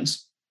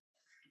performance.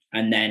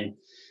 And then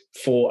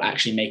for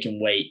actually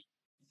making weight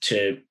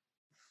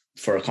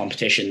for a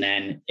competition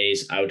then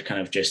is I would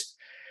kind of just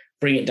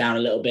bring it down a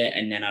little bit,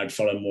 and then I would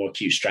follow more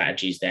acute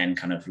strategies then,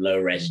 kind of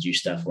low residue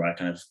stuff where I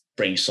kind of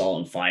bring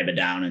salt and fiber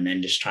down and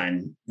then just try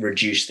and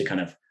reduce the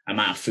kind of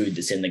amount of food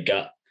that's in the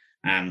gut.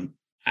 And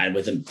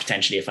with them,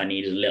 potentially if I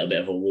needed a little bit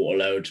of a water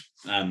load,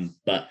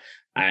 but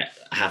I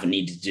haven't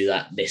needed to do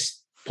that at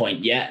this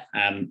point yet.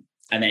 And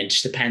then it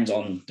just depends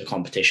on the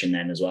competition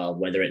then as well,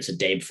 whether it's a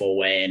day before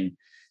weigh-in,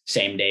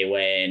 same day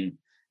weigh-in.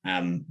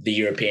 The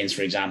Europeans,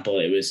 for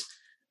example,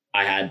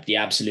 I had the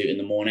absolute in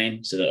the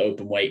morning, so the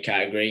open weight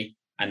category,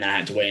 and then I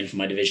had to weigh in for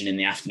my division in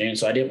the afternoon.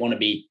 So I didn't want to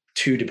be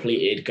too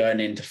depleted going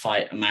in to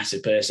fight a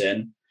massive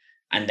person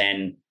and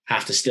then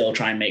have to still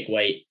try and make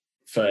weight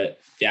for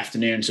the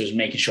afternoon. So I was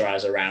making sure I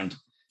was around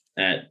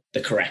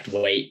the correct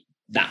weight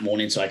that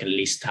morning so I could at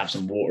least have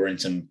some water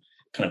and some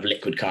kind of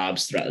liquid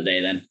carbs throughout the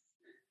day then.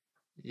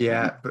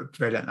 Yeah, but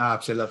brilliant. I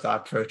absolutely love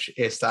that approach.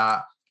 Is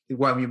that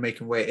when you're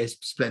making weight, is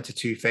split into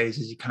 2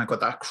 phases. You kind of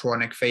got that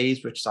chronic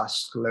phase, which is that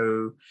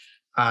slow,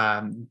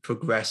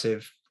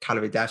 progressive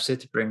calorie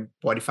deficit to bring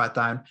body fat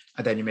down,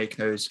 and then you make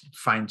those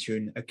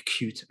fine-tune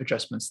acute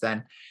adjustments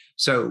then.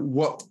 So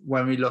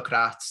when we look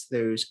at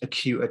those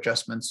acute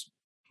adjustments,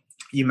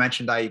 you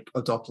mentioned that you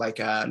adopt like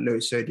a low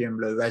sodium,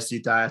 low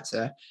residue diet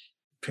to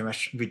pretty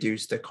much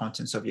reduce the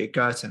contents of your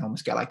gut and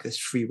almost get like this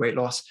free weight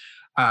loss.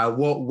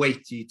 What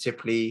weight do you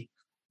typically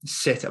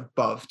sit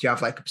above? Do you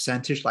have like a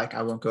percentage, like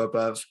I won't go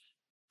above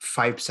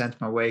 5%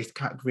 of my weight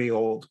category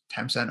or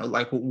 10%, or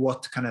like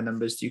what kind of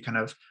numbers do you kind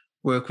of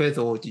work with,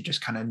 or do you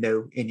just kind of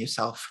know in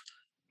yourself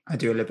and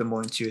do a little bit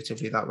more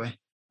intuitively that way?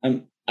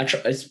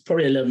 It's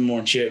probably a little bit more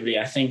intuitively.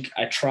 I think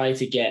I try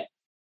to get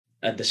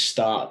at the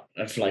start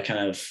of like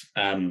kind of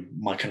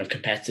my kind of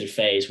competitive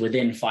phase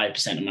within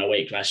 5% of my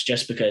weight class,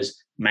 just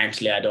because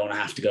mentally I don't want to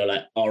have to go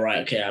like, all right,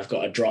 okay, I've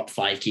got to drop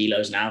 5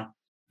 kilos now.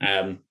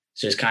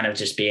 So it's kind of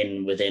just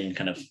being within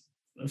kind of,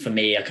 for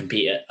me, I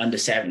compete at under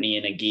 70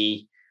 in a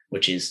gi,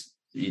 which is,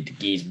 the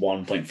gi is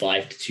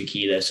 1.5 to 2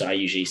 kilos. So I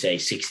usually say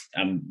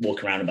I'm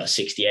walking around about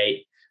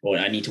 68, or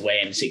I need to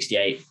weigh in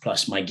 68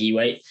 plus my gi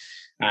weight.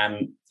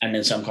 And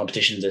then some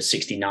competitions are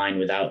 69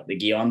 without the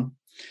gi on.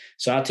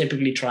 So I'll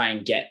typically try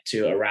and get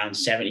to around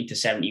 70 to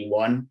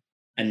 71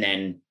 and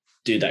then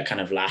do that kind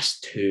of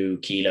last 2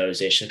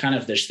 kilos ish. So kind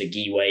of there's the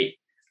gi weight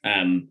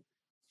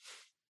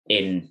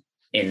in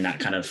that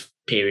kind of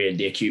period,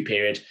 the acute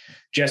period.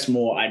 Just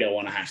more, I don't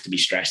want to have to be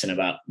stressing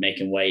about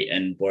making weight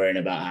and worrying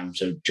about having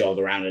to jog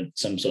around at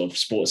some sort of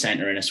sports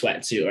center in a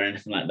sweatsuit or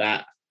anything like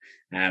that.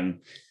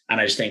 And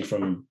I just think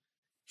from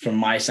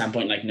my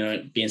standpoint, like,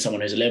 being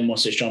someone who's a little more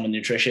switched on with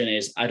nutrition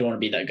is I don't want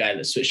to be that guy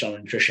that's switched on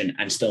with nutrition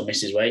and still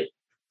misses weight.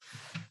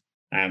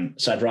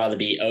 So I'd rather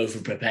be over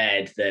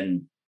prepared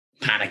than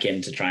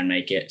panicking to try and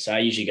make it. So I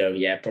usually go,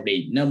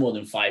 probably no more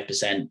than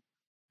 5%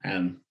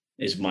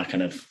 is my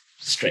kind of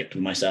strict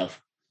with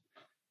myself.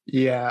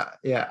 Yeah,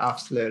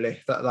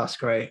 absolutely. That's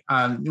great.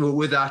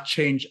 Would that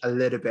change a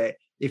little bit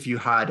if you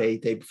had a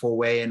day before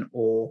weigh-in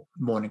or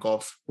morning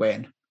of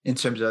weigh-in in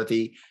terms of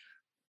the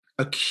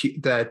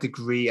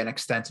degree and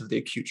extent of the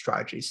acute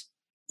strategies?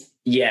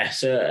 Yeah,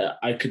 so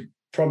I could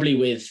probably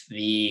with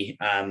the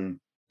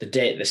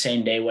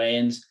same day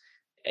weigh-ins,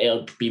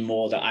 it'll be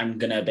more that I'm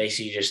gonna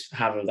basically just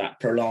have that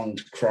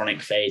prolonged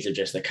chronic phase of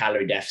just the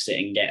calorie deficit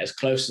and get as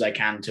close as I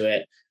can to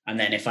it. And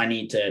then if I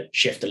need to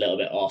shift a little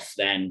bit off,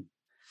 then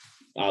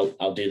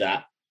I'll do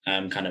that.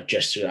 Kind of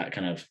just through that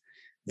kind of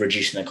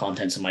reducing the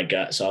contents of my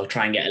gut. So I'll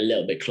try and get a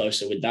little bit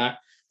closer with that.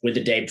 With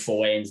the day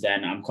before weigh-ins,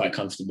 then I'm quite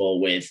comfortable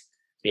with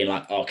being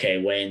like,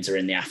 okay, weigh-ins are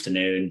in the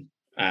afternoon.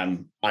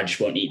 I just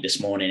won't eat this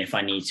morning. If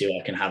I need to,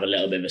 I can have a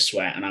little bit of a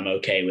sweat, and I'm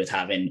okay with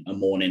having a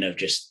morning of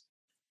just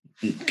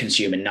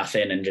consuming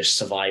nothing and just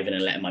surviving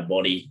and letting my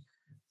body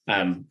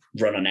run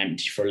on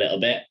empty for a little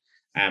bit.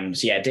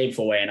 So yeah, day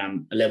before weigh-in,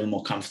 I'm a little bit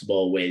more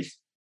comfortable with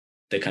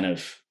the kind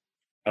of,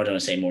 I don't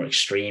want to say more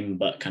extreme,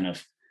 but kind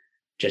of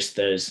just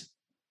those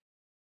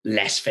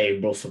less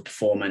favorable for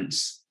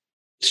performance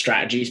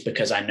strategies,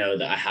 because I know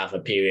that I have a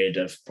period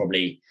of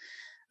probably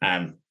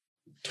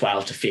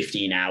 12 to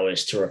 15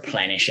 hours to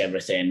replenish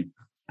everything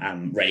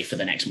ready for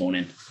the next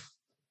morning.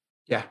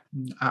 Yeah,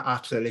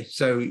 absolutely.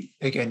 So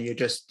again,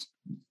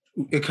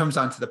 it comes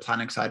down to the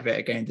planning side of it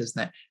again,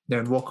 doesn't it?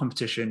 Knowing what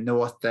competition, know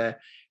what the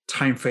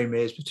time frame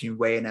is between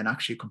weighing and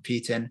actually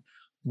competing,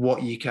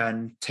 what you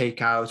can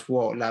take out,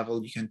 what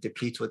level you can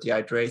deplete or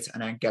dehydrate,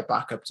 and then get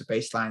back up to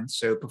baseline.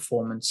 So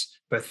performance,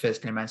 both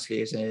physically and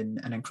mentally, is in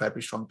an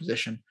incredibly strong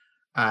position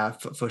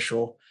for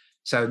sure.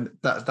 So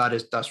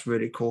that's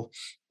really cool.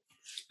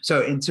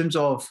 So in terms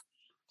of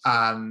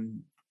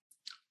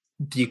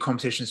the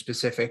competition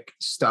specific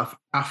stuff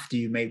after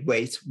you made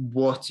weight,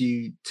 what do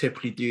you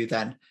typically do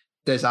then?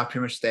 Does that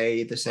pretty much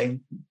stay the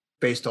same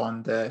based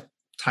on the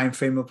time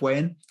frame of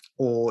weighing,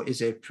 or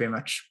is it pretty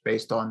much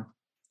based on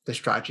the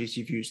strategies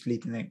you've used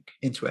leading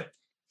into it?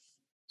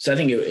 So I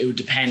think it would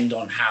depend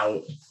on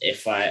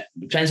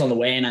depends on the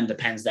weigh-in, and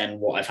depends then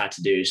what I've had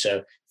to do. So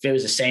if it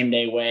was the same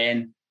day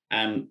weigh-in,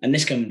 and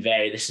this can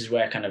vary. This is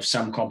where kind of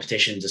some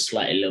competitions are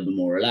slightly a little bit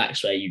more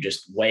relaxed, where you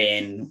just weigh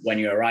in when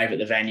you arrive at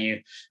the venue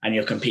and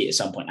you'll compete at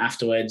some point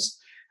afterwards.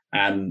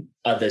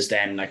 Others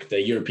then, like the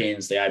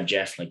Europeans, the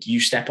IBJJF, like you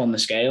step on the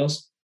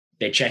scales,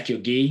 they check your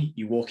gi,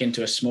 you walk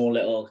into a small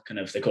little kind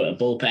of, they call it a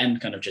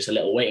bullpen, kind of just a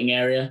little waiting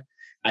area.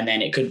 And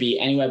then it could be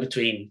anywhere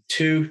between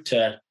 2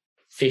 to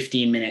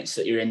 15 minutes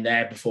that you're in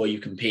there before you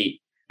compete,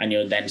 and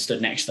you're then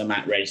stood next to the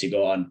mat ready to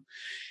go on.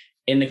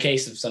 In the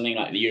case of something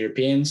like the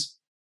Europeans,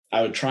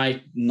 I would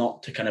try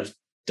not to kind of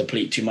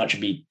deplete too much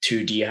and be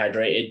too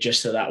dehydrated,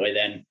 just so that way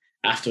then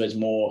afterwards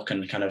more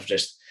can kind of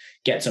just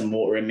get some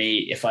water in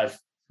me. If I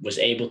was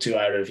able to,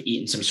 I would have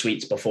eaten some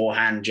sweets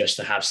beforehand just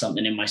to have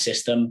something in my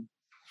system.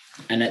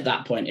 And at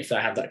that point, if I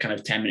have that kind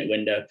of 10-minute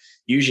window,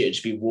 usually it'd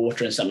just be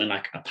water and something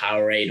like a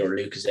Powerade or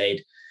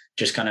Lucozade,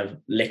 just kind of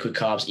liquid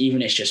carbs,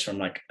 even if it's just from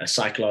like a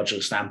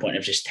psychological standpoint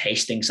of just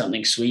tasting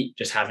something sweet,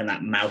 just having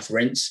that mouth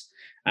rinse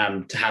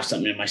to have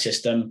something in my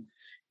system.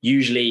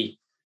 Usually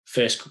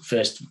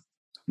first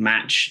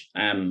match,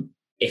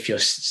 if you're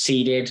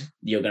seeded,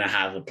 you're going to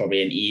have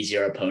probably an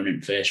easier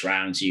opponent first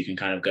round. So you can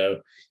kind of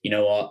go, you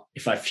know what,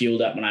 if I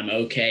fueled up and I'm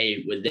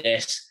okay with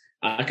this,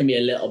 I can be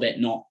a little bit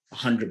not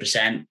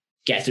 100%,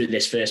 get through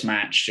this first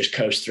match, just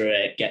coast through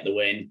it, get the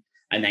win,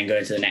 and then go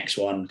into the next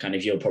one. Kind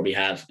of, you'll probably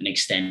have an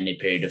extended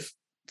period of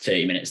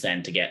 30 minutes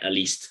then to get at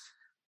least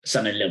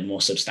something a little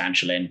more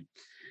substantial in.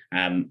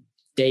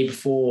 Day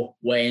before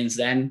weigh-ins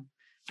then,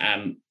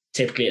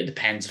 typically it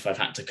depends if I've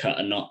had to cut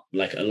or not,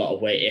 like a lot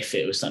of weight. If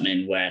it was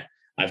something where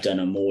I've done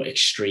a more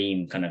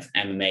extreme kind of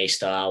MMA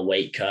style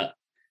weight cut,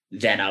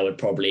 then I would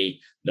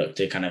probably look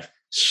to kind of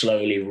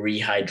slowly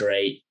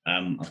rehydrate.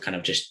 I'll kind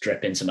of just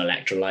drip in some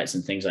electrolytes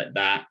and things like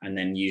that. And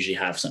then usually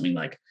have something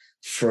like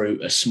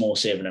fruit, a small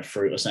serving of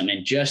fruit or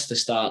something, just to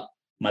start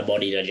my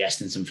body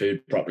digesting some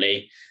food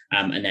properly,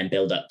 and then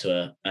build up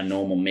to a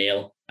normal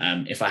meal.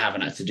 If I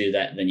haven't had to do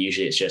that, then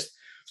usually it's just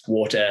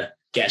water,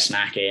 get a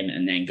snack in,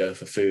 and then go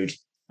for food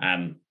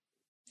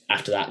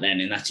after that then.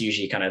 And that's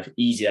usually kind of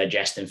easy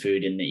digesting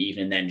food in the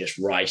evening, then just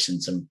rice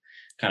and some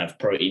kind of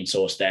protein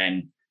source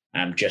then,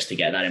 just to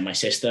get that in my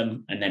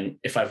system. And then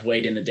if I've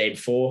weighed in the day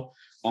before,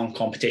 on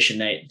competition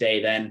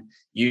day then,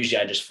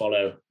 usually I just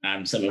follow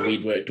something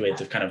we'd worked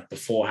with of kind of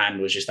beforehand,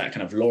 was just that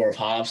kind of law of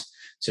halves.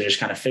 So just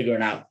kind of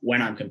figuring out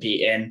when I'm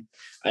competing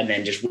and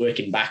then just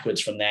working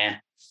backwards from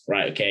there.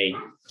 Right, okay,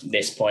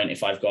 this point,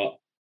 if I've got,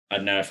 I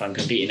don't know, if I'm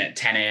competing at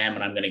 10 a.m.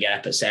 and I'm going to get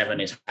up at 7,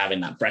 is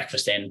having that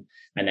breakfast in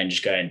and then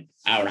just going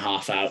hour and a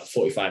half out,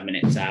 45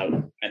 minutes out,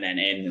 and then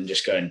in, and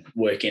just going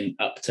working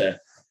up to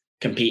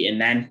competing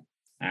then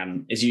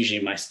is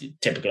usually my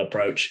typical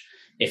approach.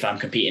 If I'm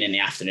competing in the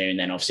afternoon,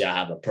 then obviously I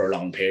have a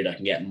prolonged period. I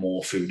can get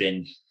more food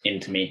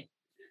into me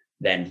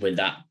then with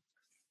that.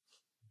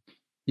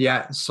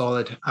 Yeah,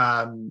 solid.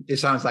 It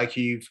sounds like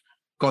you've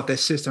got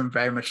this system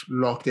very much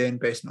locked in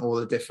based on all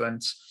the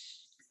different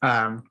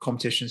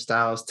competition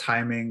styles,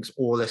 timings,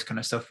 all this kind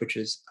of stuff, which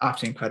is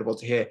absolutely incredible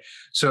to hear.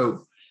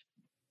 So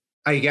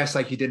I guess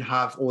like you didn't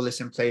have all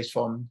this in place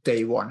from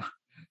day one.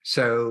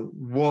 So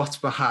what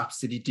perhaps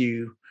did you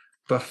do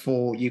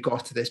before you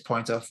got to this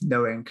point of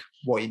knowing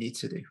what you need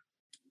to do?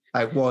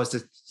 Like what was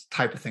the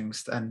type of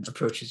things and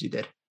approaches you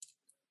did?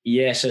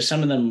 Yeah, so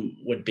some of them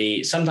would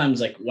be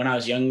sometimes like when I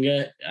was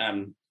younger,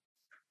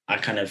 I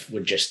kind of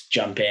would just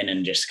jump in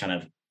and just kind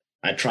of,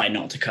 I try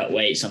not to cut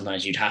weight.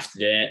 Sometimes you'd have to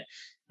do it.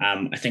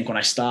 I think when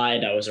I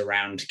started, I was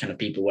around kind of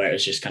people where it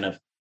was just kind of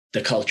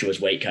the culture was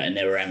weight cutting.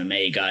 They were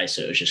MMA guys.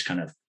 So it was just kind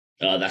of,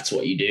 oh, that's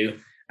what you do.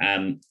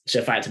 So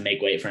if I had to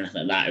make weight for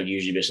anything like that, I would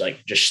usually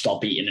just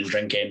stop eating and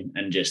drinking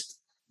and just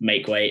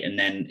make weight. And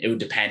then it would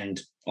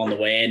depend on the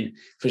weigh-in. If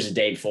it was a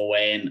day before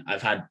weigh-in,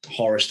 I've had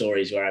horror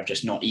stories where I've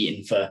just not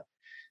eaten for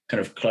kind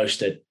of close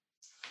to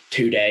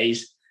 2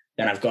 days.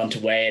 Then I've gone to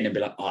weigh-in and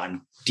be like, oh,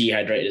 I'm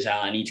dehydrated as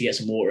hell. I need to get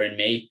some water in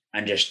me,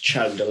 and just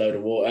chugged a load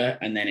of water.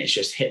 And then it's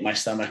just hit my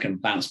stomach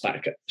and bounced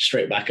back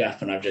straight back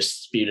up. And I've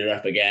just spewed it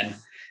up again.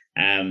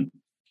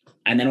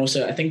 And then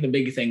also, I think the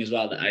big thing as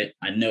well that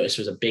I noticed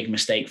was a big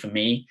mistake for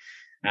me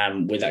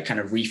with that kind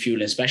of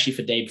refueling, especially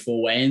for day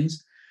before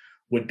weigh-ins,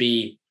 would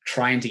be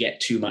trying to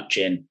get too much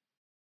in.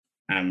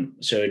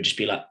 So it'd just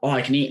be like, oh,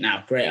 I can eat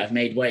now. Great. I've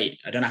made weight.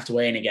 I don't have to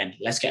weigh in again.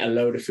 Let's get a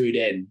load of food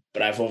in.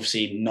 But I've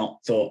obviously not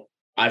thought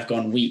I've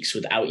gone weeks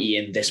without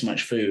eating this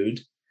much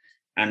food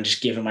and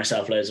just giving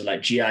myself loads of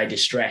like GI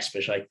distress,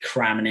 but like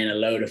cramming in a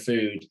load of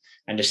food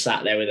and just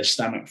sat there with a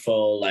stomach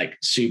full, like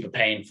super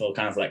painful,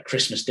 kind of like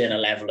Christmas dinner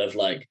level of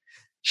like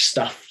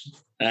stuffness,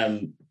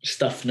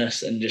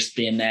 and just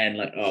being there and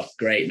like, oh,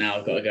 great. Now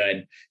I've got to go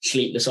and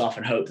sleep this off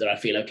and hope that I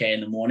feel okay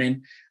in the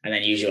morning. And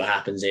then usually what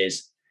happens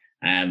is,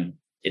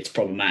 it's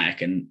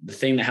problematic. And the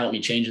thing that helped me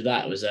change with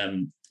that was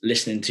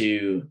listening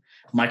to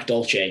Mike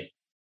Dolce.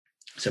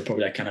 So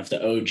probably like kind of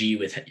the OG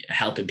with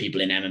helping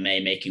people in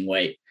MMA making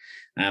weight.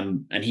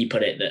 And he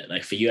put it that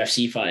like for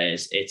UFC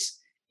fighters, it's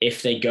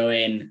if they go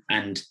in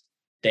and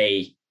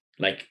they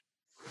like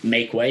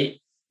make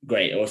weight,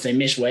 great. Or if they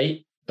miss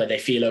weight, but they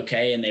feel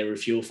okay and they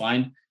refuel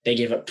fine, they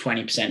give up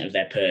 20% of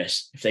their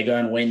purse. If they go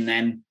and win,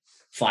 then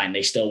fine,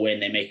 they still win,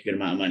 they make a good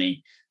amount of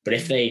money. But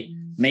if they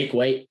make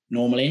weight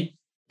normally,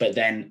 but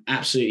then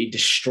absolutely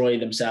destroy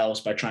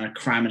themselves by trying to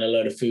cram in a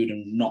load of food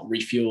and not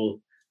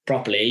refuel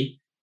properly,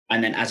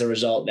 and then as a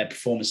result, their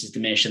performance is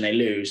diminished and they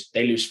lose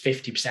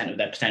 50% of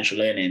their potential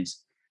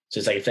earnings. So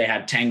it's like if they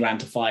had 10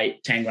 grand to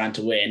fight, 10 grand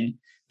to win,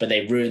 but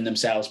they ruined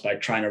themselves by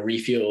trying to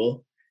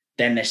refuel,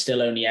 then they're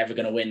still only ever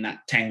going to win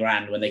that 10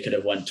 grand when they could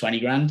have won 20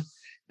 grand.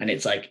 And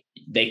it's like,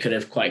 they could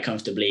have quite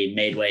comfortably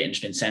made weight and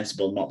just been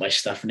sensible, not by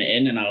stuffing it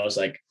in. And I was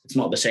like, it's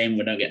not the same.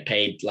 We don't get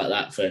paid like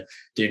that for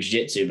doing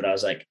jiu-jitsu. But I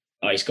was like,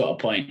 oh, he's got a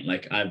point.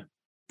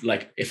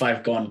 Like if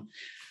I've gone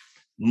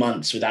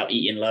months without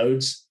eating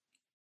loads,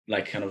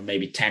 like kind of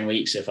maybe 10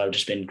 weeks, if I've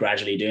just been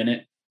gradually doing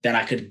it, then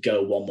I could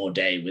go one more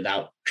day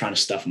without trying to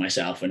stuff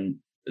myself and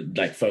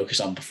like focus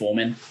on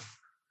performing.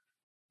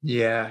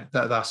 Yeah,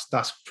 that's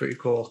pretty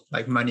cool.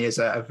 Like money is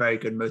a very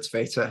good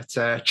motivator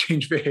to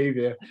change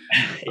behavior.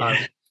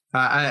 Yeah.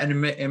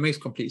 And it makes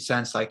complete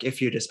sense. Like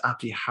if you're just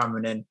absolutely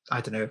hammering in,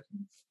 I don't know,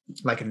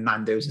 like a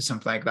Nando's or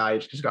something like that, you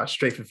just got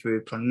straight for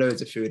food, put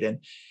loads of food in.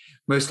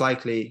 Most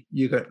likely,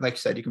 like you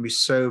said, you can be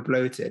so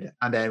bloated,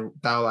 and then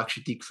that'll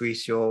actually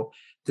decrease your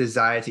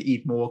desire to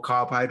eat more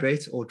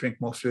carbohydrates or drink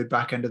more fluid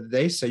back end of the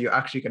day. So you're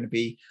actually going to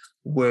be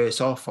worse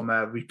off from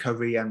a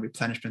recovery and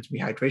replenishment and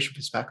rehydration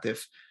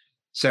perspective.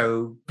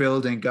 So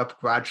building up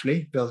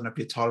gradually, building up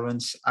your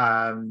tolerance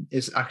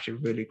is actually a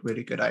really,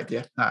 really good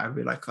idea. I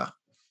really like that.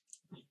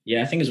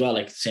 Yeah, I think as well,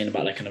 like saying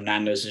about like kind of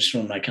Nando's, just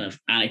from like kind of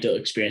anecdotal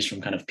experience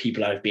from kind of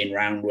people I've been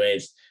around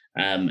with,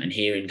 and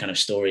hearing kind of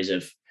stories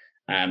of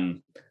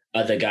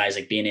other guys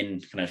like being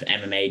in kind of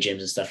MMA gyms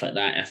and stuff like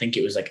that. I think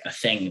it was like a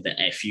thing that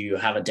if you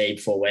have a day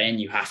before weigh-in,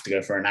 you have to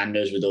go for a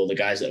Nando's with all the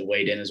guys that are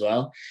weighed in as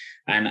well.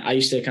 And I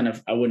used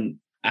to I wouldn't,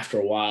 after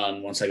a while,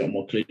 and once I got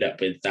more clued up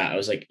with that, I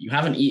was like, you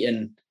haven't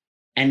eaten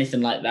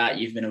anything like that.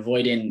 You've been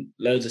avoiding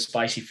loads of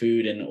spicy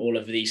food and all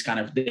of this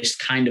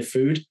kind of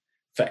food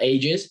for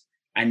ages.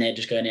 And they're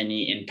just going in and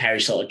eating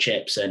peri-salted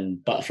chips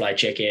and butterfly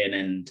chicken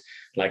and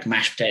like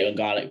mashed potato and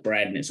garlic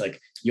bread. And it's like,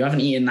 you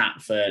haven't eaten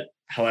that for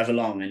however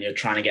long and you're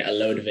trying to get a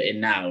load of it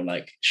in now.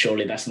 Like,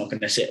 surely that's not going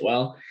to sit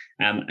well.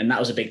 And that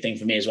was a big thing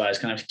for me as well. Is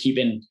kind of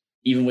keeping,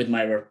 even with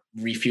my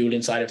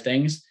refueling side of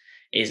things,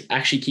 is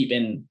actually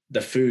keeping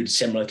the food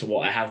similar to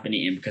what I have been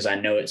eating, because I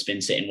know it's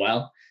been sitting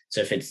well.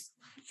 So if it's,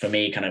 for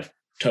me, kind of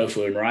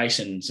tofu and rice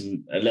and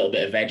a little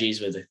bit of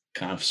veggies with a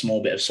kind of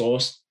small bit of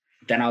sauce,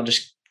 then I'll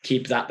just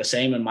keep that the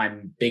same, and my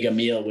bigger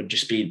meal would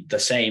just be the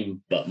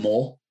same but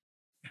more.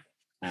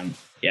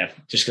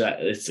 Just because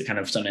it's kind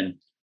of something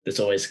that's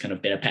always kind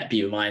of been a pet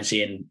peeve of mine,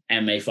 seeing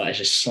MMA fighters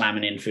just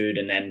slamming in food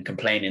and then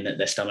complaining that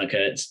their stomach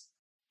hurts.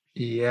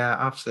 Yeah,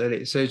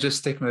 absolutely. So just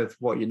sticking with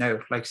what you know,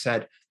 like I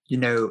said,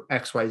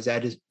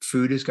 XYZ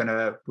food is going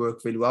to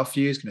work really well for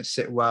you, it's going to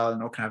sit well and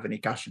not going to have any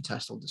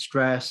gastrointestinal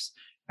distress,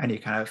 any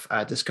kind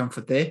of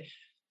discomfort there.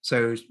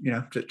 So,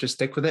 just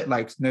stick with it.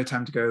 Like, no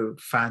time to go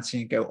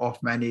fancy and go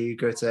off menu,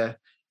 go to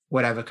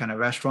whatever kind of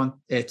restaurant.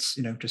 It's,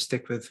 just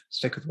stick with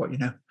what you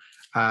know.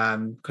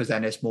 Because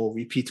then it's more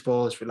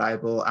repeatable, it's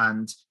reliable,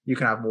 and you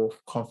can have more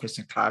confidence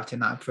and clarity in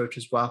that approach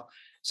as well.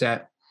 So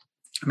it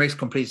makes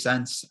complete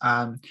sense.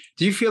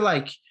 Do you feel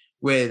like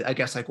with, I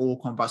guess, like all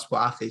combat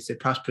sport athletes, they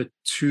perhaps put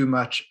too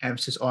much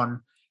emphasis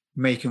on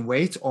making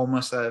weight,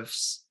 almost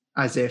as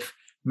if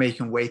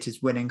making weight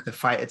is winning the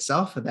fight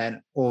itself, and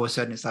then all of a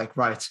sudden it's like,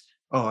 right,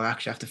 oh, I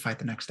actually have to fight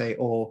the next day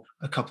or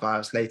a couple of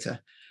hours later.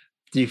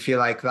 Do you feel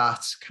like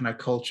that kind of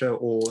culture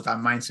or that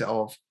mindset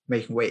of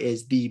making weight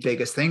is the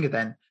biggest thing, and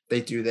then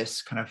they do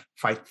this kind of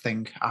fight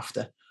thing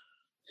after?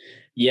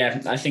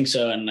 Yeah, I think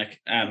so. And like,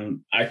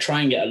 I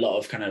try and get a lot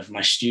of kind of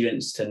my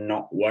students to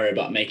not worry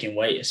about making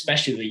weight,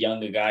 especially the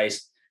younger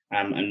guys,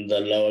 and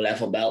the lower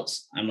level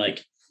belts. I'm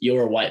like,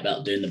 you're a white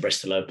belt doing the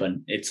Bristol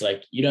Open. It's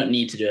like, you don't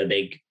need to do a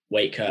big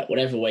weight cut,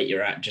 whatever weight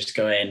you're at, just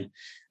go in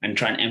and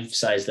try and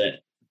emphasize that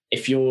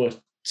if your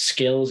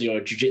skills, your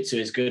jiu-jitsu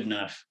is good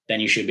enough,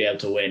 then you should be able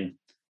to win.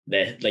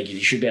 Like,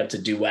 you should be able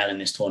to do well in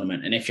this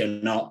tournament. And if you're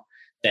not,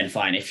 then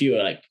fine. If you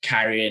are like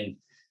carrying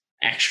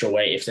extra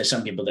weight, if there's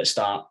some people that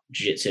start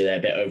jiu-jitsu, they're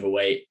a bit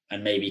overweight,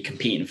 and maybe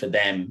competing for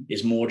them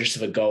is more just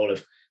of a goal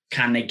of,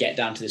 can they get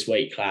down to this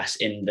weight class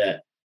in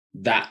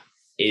that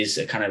is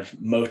a kind of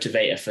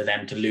motivator for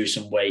them to lose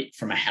some weight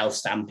from a health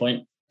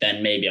standpoint,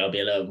 then maybe I'll be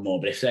a little more.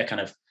 But if they're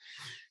kind of a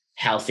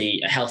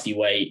healthy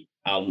weight,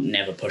 I'll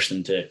never push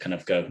them to kind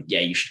of go, yeah,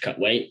 you should cut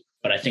weight.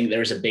 But I think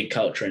there is a big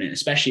culture in it,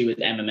 especially with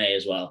MMA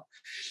as well.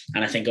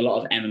 And I think a lot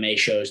of MMA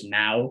shows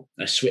now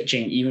are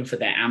switching, even for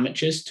their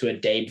amateurs, to a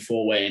day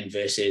before weigh-in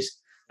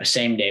versus a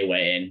same day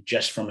weigh-in,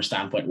 just from a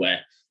standpoint where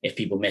if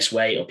people miss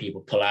weight or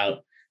people pull out,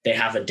 they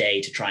have a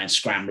day to try and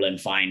scramble and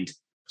find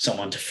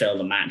someone to fill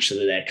the match so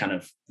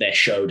that their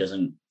show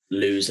doesn't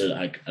lose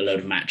a load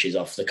of matches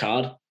off the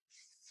card.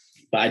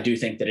 But I do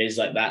think that it is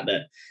like that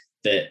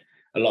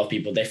a lot of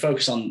people, they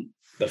focus on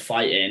the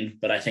fight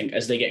but I think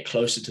as they get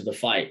closer to the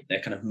fight,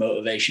 their kind of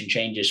motivation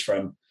changes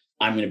from,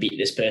 I'm going to beat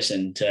this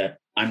person, to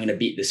I'm going to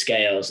beat the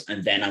scales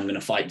and then I'm going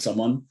to fight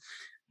someone.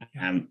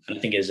 And I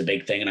think it is a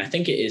big thing. And I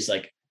think it is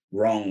like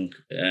wrong.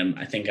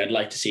 I think I'd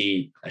like to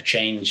see a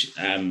change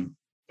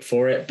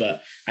for it,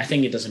 but I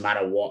think it doesn't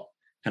matter what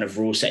kind of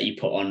rule set you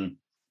put on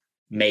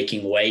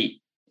making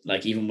weight.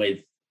 Like, even with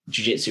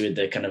jiu-jitsu, with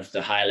the kind of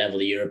the higher level,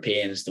 the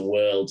Europeans, the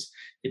worlds,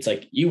 it's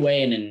like you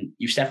weigh in and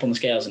you step on the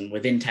scales and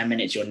within 10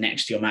 minutes, you're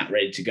next to your mat,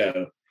 ready to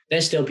go.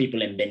 There's still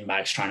people in bin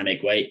bags trying to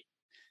make weight.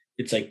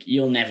 It's like,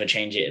 you'll never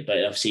change it.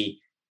 But obviously,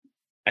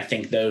 I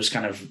think those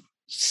kind of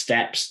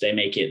steps, they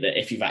make it that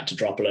if you've had to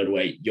drop a load of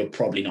weight, you're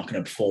probably not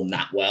going to perform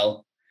that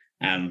well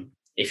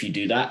if you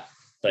do that.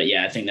 But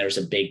yeah, I think there's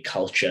a big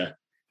culture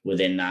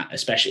within that,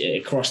 especially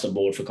across the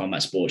board for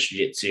combat sports,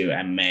 jiu-jitsu,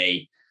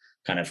 MMA,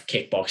 kind of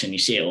kickboxing. You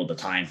see it all the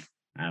time.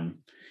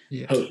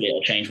 Hopefully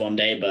it'll change one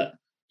day, but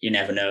you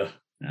never know.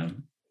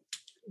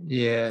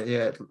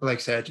 Yeah. Like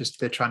I said, just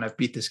they're trying to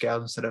beat the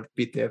scales instead of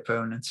beat the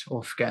opponents,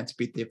 or forgetting to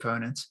beat the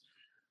opponents.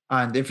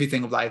 And if you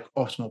think of like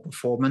optimal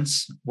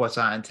performance, what's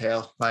that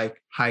entail?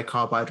 Like high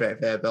carbohydrate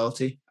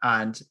availability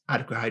and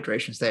adequate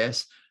hydration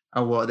status.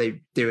 And what are they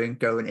doing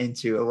going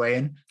into a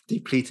weigh-in?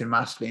 Depleting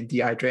massively and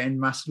dehydrating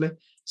massively.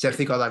 So if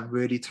they got that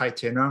really tight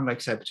turnaround, like I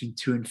said, between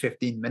 2 and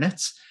 15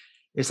 minutes,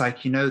 it's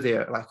like,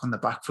 they're like on the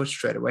back foot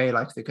straight away.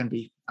 Like, they're going to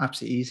be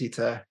absolutely easy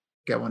to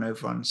get one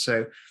over on.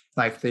 So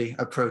like the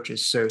approach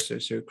is so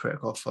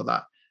critical for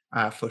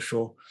that, for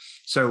sure.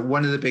 So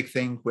one of the big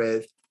things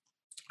with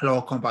a lot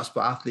of combat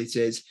sport athletes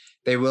is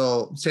they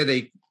will say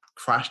they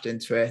crashed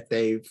into it,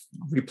 they've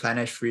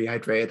replenished,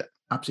 rehydrated,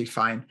 absolutely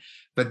fine,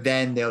 but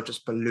then they'll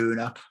just balloon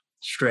up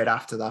straight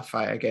after that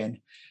fight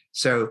again.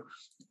 So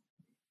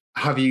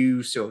have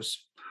you sort of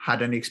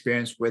had any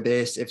experience with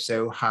this? If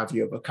so, have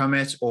you overcome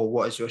it? Or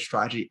what is your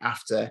strategy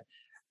after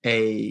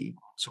a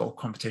sort of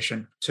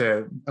competition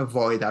to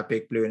avoid that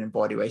big balloon in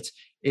body weight?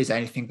 Is there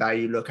anything that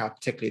you look at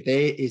particularly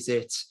there? Is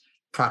it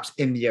perhaps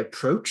in the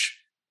approach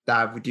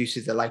that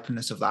reduces the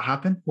likeliness of that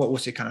happen? What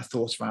was your kind of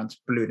thoughts around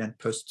ballooning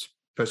post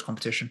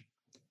competition?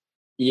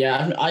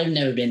 Yeah, I've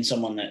never been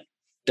someone that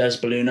does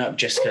balloon up,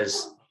 just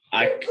because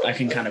I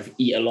can kind of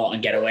eat a lot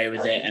and get away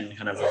with it, and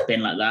kind of have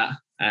been like that.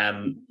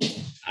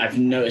 I've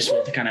noticed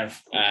with the kind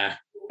of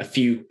a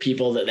few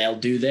people that they'll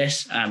do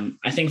this.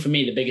 I think for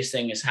me, the biggest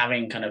thing is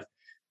having kind of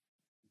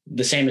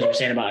the same as we were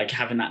saying about like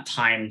having that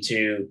time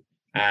to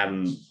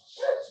kind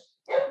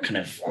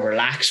of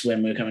relax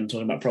when we're coming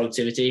talking about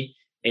productivity,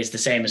 is the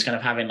same as kind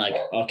of having like,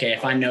 okay,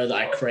 if I know that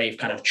I crave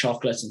kind of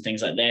chocolates and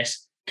things like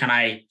this, can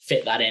I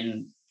fit that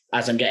in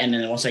as I'm getting,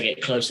 and then once I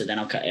get closer, then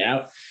I'll cut it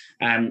out.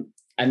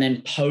 And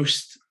then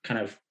post kind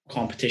of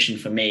competition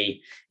for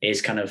me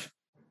is kind of,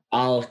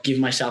 I'll give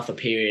myself a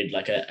period,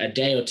 like a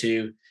day or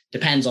two,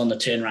 depends on the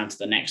turnaround to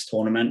the next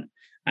tournament.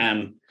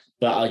 But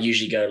I'll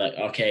usually go like,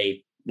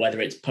 okay,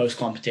 whether it's post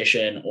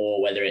competition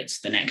or whether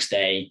it's the next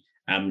day,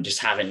 just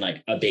having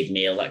like a big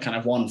meal, like kind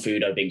of one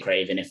food I've been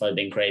craving. If I've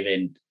been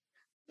craving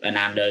a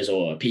Nando's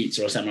or a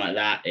pizza or something like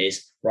that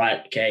is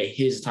right. Okay,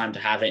 here's the time to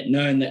have it,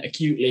 knowing that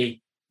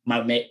acutely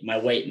my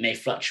weight may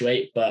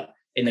fluctuate, but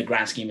in the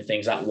grand scheme of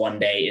things, that one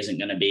day isn't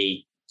going to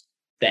be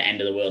the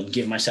end of the world. And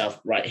give myself,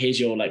 right, here's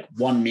your like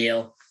one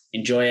meal,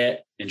 enjoy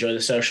it, enjoy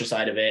the social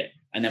side of it,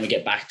 and then we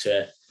get back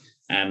to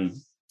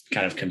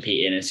kind of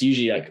competing. It's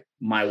usually like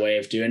my way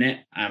of doing it.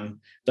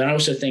 But I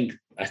also think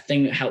a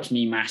thing that helps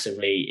me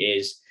massively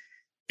is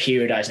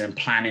periodizing and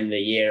planning the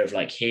year of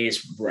like,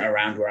 here's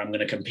around where I'm going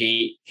to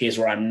compete, here's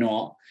where I'm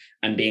not,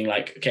 and being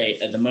like, okay,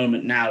 at the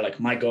moment now, like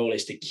my goal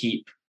is to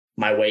keep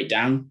my weight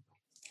down.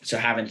 So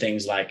having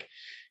things like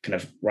kind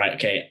of, right,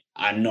 okay,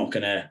 I'm not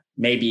going to,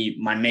 maybe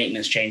my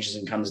maintenance changes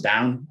and comes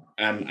down,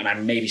 and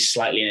I'm maybe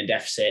slightly in a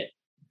deficit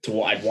to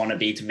what I'd want to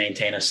be to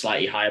maintain a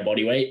slightly higher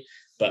body weight.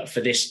 But for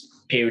this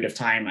period of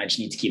time, I just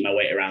need to keep my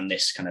weight around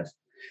this kind of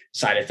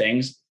side of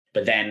things.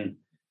 But then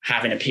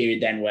having a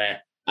period then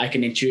where I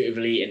can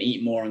intuitively and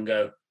eat more and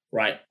go,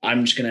 right,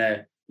 I'm just going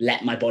to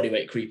let my body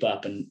weight creep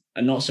up and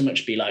not so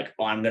much be like,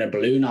 oh, I'm going to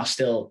balloon. I'll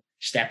still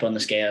step on the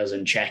scales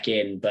and check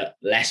in, but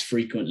less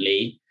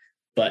frequently.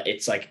 But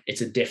it's like,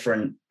 it's a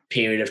different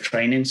period of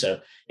training.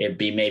 So it'd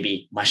be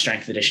maybe my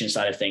strength addition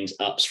side of things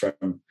ups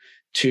from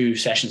 2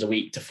 sessions a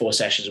week to 4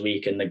 sessions a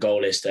week. And the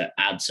goal is to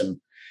add some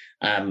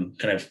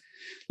kind of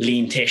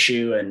lean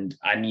tissue, and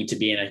I need to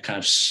be in a kind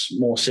of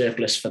small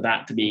surplus for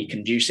that to be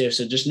conducive.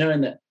 So just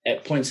knowing that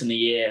at points in the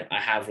year,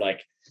 I have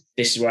like,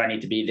 this is where I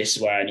need to be, this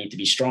is where I need to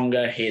be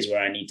stronger, here's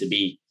where I need to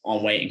be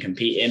on weight and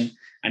competing,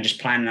 and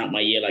just planning out my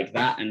year like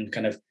that, and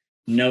kind of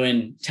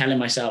knowing, telling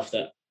myself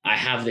that I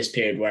have this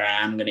period where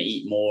I am going to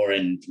eat more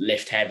and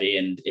lift heavy,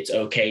 and it's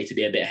okay to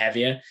be a bit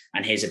heavier.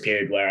 And here's a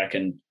period where I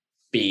can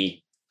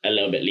be a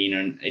little bit leaner.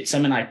 And it's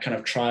something I kind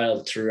of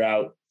trialed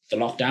throughout the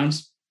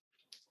lockdowns.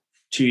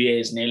 2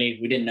 years nearly.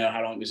 We didn't know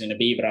how long it was going to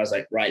be, but I was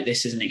like, right,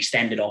 this is an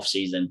extended off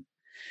season.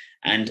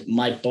 And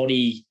my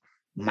body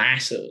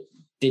mass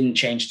didn't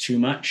change too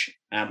much.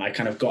 I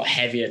kind of got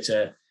heavier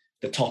to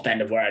the top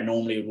end of where I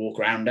normally would walk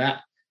around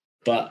at,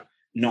 but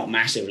not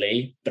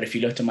massively. But if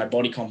you looked at my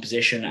body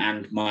composition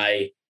and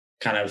my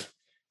kind of,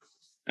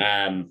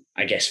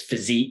 I guess,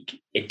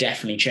 physique, it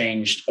definitely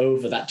changed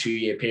over that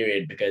 2-year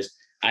period, because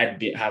I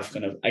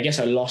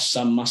lost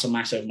some muscle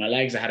mass over my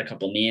legs. I had a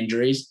couple of knee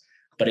injuries,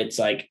 but it's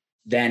like,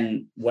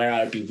 then where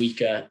I would be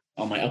weaker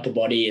on my upper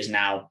body is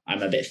now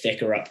I'm a bit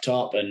thicker up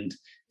top and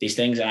these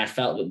things. And I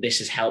felt that this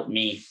has helped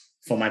me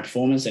for my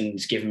performance, and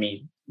it's given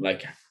me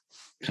like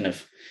kind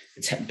of,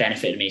 it's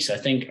benefited me. So I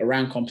think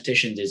around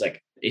competitions is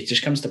like, it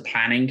just comes to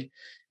planning,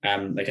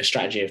 like a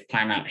strategy of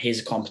plan out, here's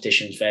a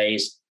competition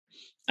phase,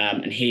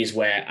 and here's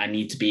where I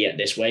need to be at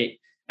this weight.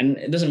 And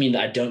it doesn't mean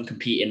that I don't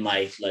compete in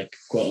my like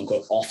quote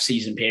unquote off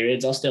season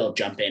periods. I'll still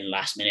jump in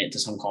last minute to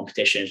some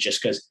competitions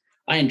just because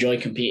I enjoy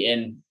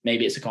competing.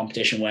 Maybe it's a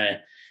competition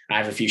where I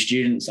have a few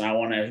students and I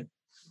want to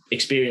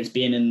experience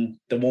being in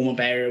the warm-up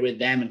area with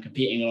them and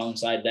competing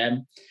alongside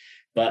them,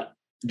 but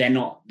they're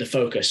not the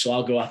focus. So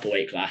I'll go up a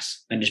weight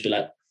class and just be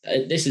like,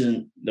 this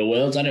isn't the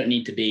world's. I don't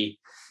need to be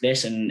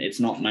this, and it's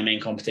not my main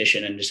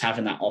competition. And just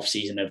having that off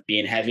season of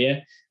being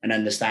heavier and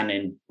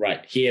understanding,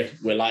 right, here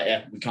we're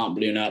lighter, we can't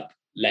balloon up.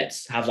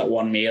 Let's have that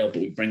one meal,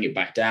 but we bring it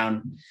back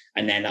down.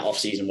 And then that off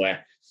season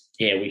where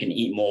here we can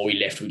eat more, we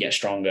lift, we get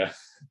stronger,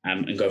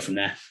 and go from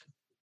there.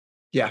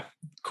 Yeah,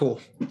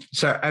 cool.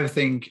 So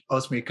everything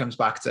ultimately comes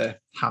back to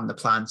having the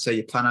plan. So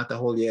you plan out the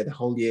whole year. The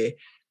whole year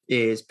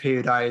is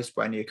periodized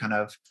when you're kind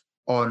of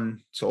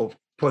on sort of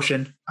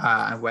pushing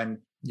and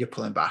when you're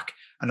pulling back.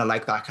 And I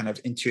like that kind of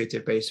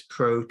intuitive based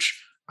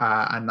approach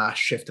and that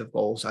shift of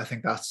goals. I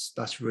think that's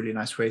a really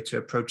nice way to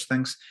approach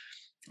things.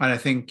 And I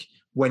think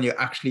when you're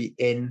actually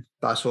in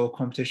that sort of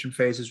competition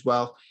phase as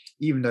well,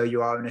 even though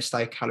you are in a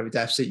slight calorie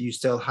deficit, you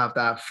still have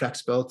that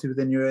flexibility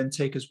within your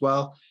intake as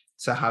well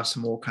to have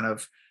some more kind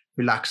of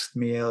relaxed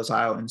meals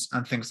out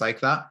and things like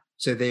that.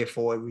 So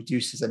therefore it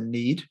reduces a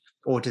need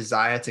or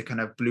desire to kind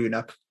of balloon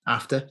up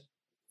after.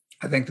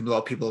 I think a lot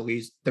of people,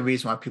 the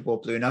reason why people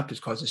balloon up is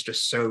because it's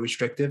just so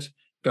restrictive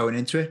going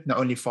into it, not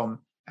only from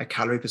a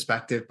calorie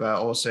perspective, but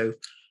also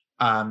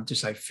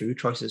just like food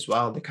choices as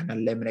well. They're kind of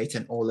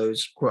eliminating all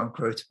those quote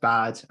unquote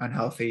bad,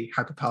 unhealthy,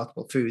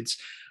 hyperpalatable foods.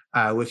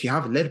 If you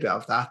have a little bit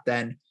of that,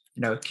 then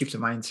it keeps the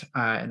mind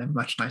in a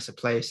much nicer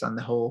place and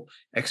the whole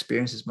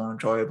experience is more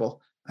enjoyable.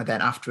 And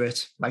then after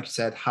it, like you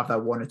said, have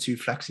that 1 or 2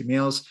 flexi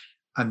meals,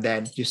 and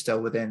then you're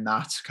still within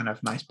that kind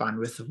of nice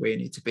bandwidth of where you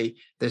need to be.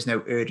 There's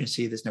no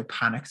urgency, there's no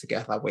panic to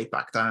get that weight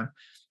back down.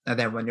 And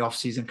then when the off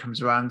season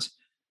comes around,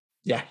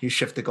 yeah, you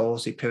shift the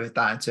goals, you pivot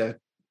that into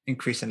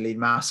increasing lean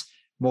mass,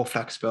 more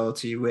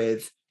flexibility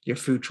with your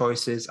food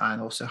choices,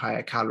 and also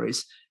higher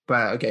calories.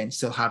 But again,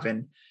 still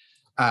having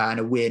an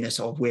awareness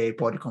of where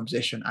body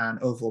composition and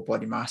overall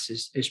body mass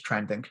is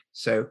trending.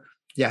 So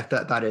yeah,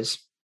 that is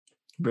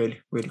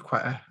really, really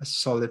quite a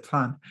solid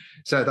plan.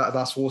 So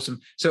that's awesome.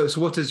 So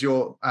what does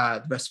your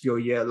the rest of your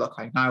year look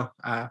like now?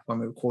 When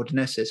we're recording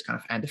this, it's kind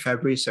of end of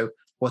February. So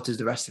what does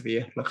the rest of the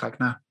year look like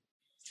now?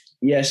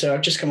 Yeah, so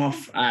I've just come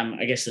off,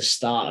 I guess, the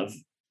start of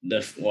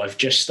I've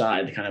just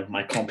started the kind of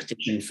my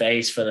competition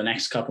phase for the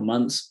next couple of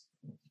months.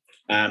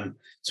 So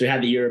we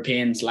had the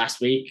Europeans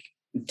last week.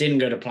 Didn't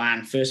go to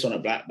plan. First one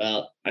at black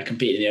belt. I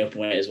competed in the open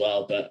weight as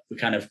well, but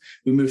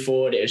we moved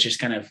forward. It was just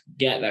kind of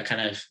get that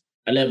kind of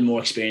a little more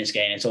experience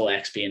gain. It's all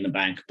XP in the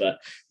bank, but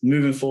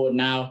moving forward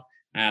now,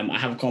 I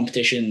have a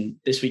competition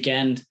this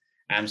weekend.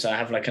 So I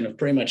have like kind of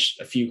pretty much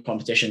a few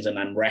competitions, and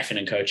I'm reffing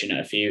and coaching at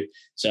a few.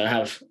 So I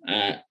have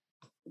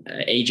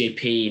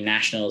AJP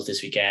Nationals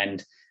this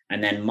weekend,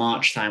 and then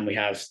March time we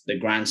have the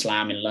Grand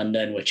Slam in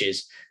London, which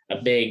is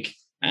a big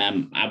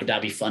Abu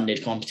Dhabi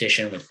funded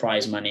competition with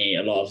prize money.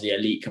 A lot of the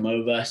elite come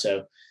over,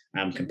 so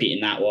I'm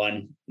competing that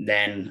one.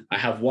 Then I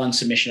have one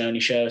submission only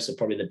show, so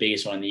probably the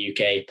biggest one in the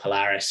UK,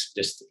 Polaris,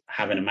 just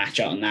having a match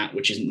out on that,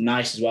 which is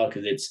nice as well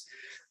because it's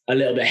a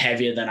little bit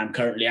heavier than I'm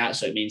currently at,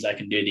 so it means I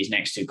can do these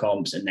next two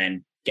comps and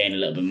then gain a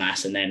little bit of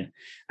mass. And then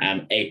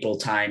April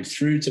time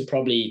through to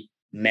probably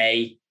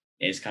May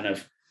is kind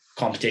of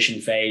competition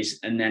phase,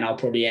 and then I'll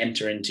probably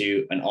enter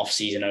into an off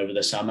season over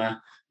the summer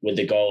with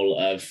the goal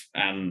of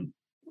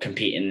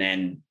competing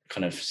then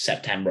kind of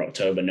September,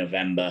 October,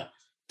 November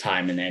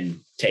time, and then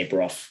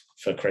taper off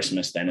for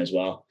Christmas then as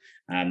well.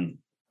 Kind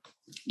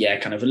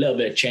of a little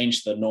bit of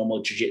change to the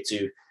normal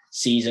jiu-jitsu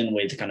season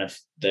with kind of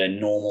the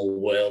normal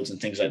worlds and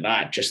things like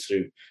that, just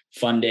through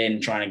funding,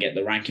 trying to get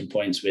the ranking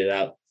points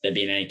without there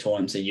being any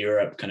tournaments in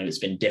Europe. Kind of it's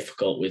been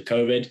difficult with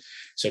COVID.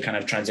 So kind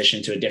of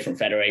transition to a different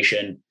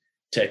federation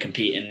to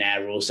compete in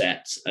their rule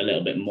sets a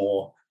little bit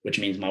more, which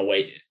means my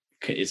weight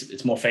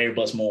it's more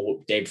favorable. It's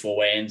more day before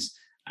weigh-ins,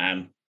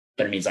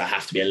 but it means I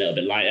have to be a little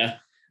bit lighter.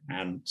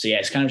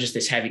 It's kind of just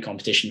this heavy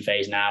competition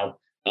phase now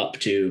up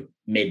to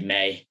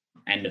mid-May,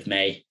 end of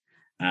May.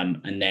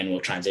 And then we'll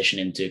transition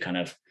into kind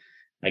of,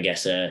 I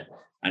guess, an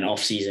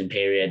off-season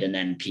period and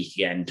then peak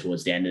again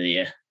towards the end of the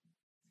year.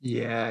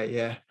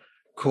 Yeah.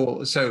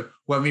 Cool. So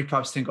when we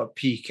perhaps think of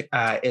peak,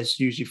 it's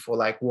usually for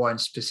like one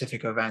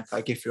specific event.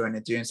 Like if you're an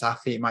endurance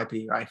athlete, it might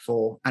be right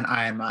for an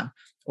Ironman.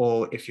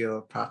 Or if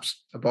you're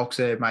perhaps a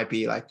boxer, it might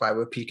be like, right,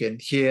 we're peaking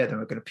here, then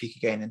we're going to peak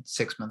again in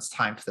 6 months'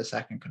 time for the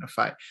second kind of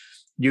fight.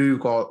 You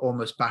got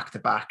almost back to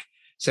back.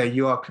 So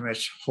you are pretty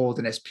much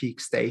holding this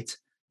peak state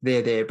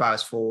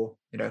thereabouts for,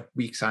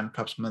 weeks and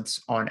perhaps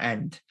months on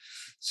end.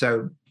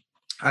 So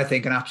I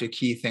think an absolute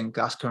key thing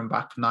that's coming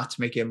back from that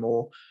to make it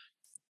more,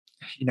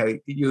 so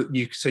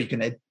you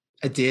can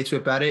adhere to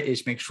it better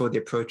is make sure the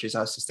approach is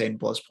as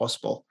sustainable as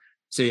possible.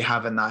 So you're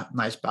having that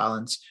nice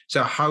balance.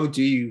 So how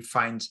do you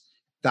find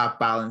that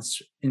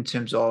balance in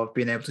terms of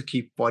being able to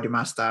keep body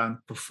mass down,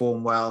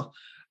 perform well,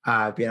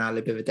 being at a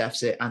little bit of a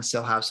deficit and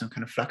still have some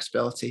kind of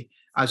flexibility?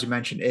 As you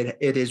mentioned,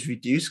 it is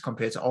reduced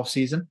compared to off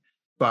season,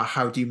 but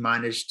how do you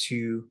manage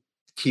to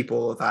keep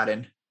all of that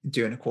in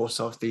during the course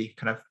of the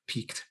kind of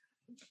peaked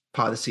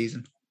part of the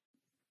season?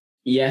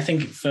 Yeah, I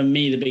think for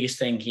me, the biggest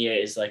thing here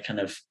is like kind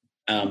of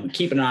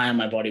keep an eye on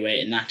my body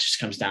weight. And that just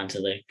comes down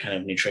to the kind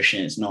of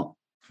nutrition. It's not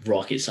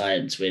rocket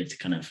science with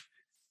kind of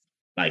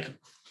like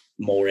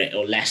more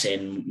or less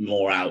in,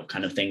 more out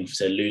kind of thing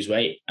to lose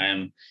weight.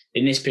 In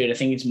this period, I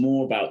think it's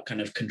more about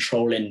kind of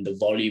controlling the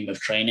volume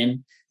of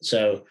training.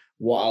 So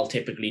what I'll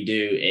typically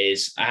do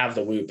is I have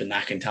the Whoop and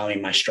that can tell me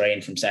my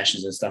strain from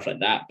sessions and stuff like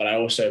that. But I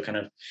also kind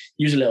of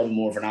use a little bit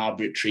more of an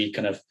arbitrary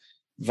kind of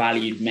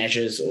valued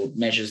measures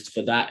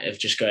for that of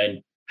just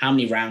going, how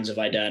many rounds have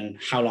I done?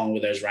 How long were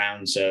those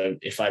rounds? So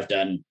if I've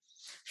done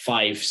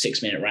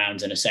 5-6 minute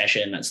rounds in a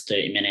session, that's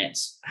 30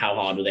 minutes. How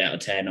hard were they out of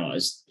 10? Or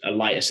as a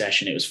lighter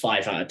session, it was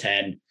 5 out of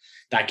 10.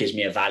 That gives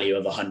me a value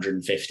of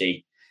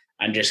 150.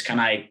 And just can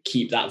I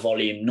keep that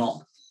volume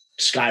not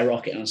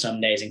skyrocket on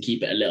some days and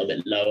keep it a little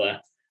bit lower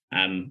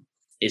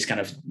is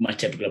kind of my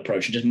typical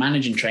approach. And just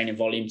managing training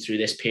volume through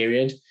this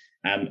period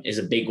is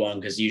a big one,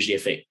 because usually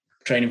if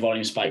training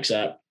volume spikes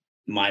up,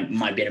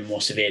 might be in a more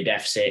severe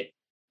deficit,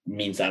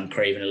 means that I'm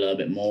craving a little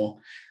bit more.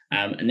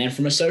 And then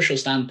from a social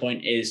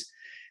standpoint is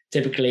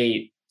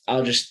typically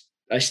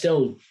I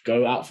still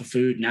go out for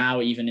food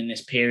now, even in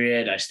this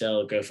period. I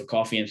still go for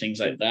coffee and things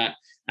like that.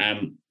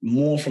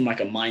 More from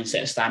like a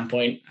mindset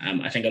standpoint.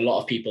 I think a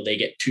lot of people, they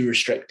get too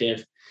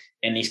restrictive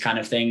in these kind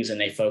of things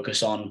and they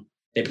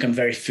become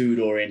very food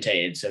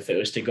orientated. So if it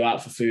was to go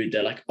out for food,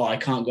 they're like, oh, I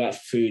can't go out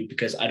for food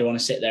because I don't want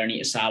to sit there and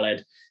eat a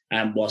salad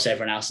whilst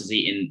everyone else is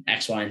eating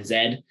X, Y, and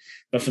Z.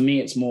 But for me,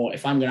 it's more,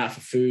 if I'm going out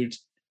for food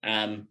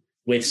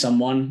with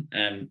someone,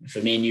 for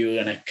me and you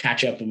are going to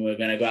catch up and we're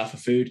going to go out for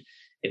food,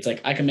 it's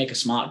like I can make a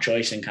smart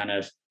choice and kind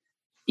of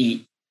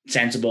eat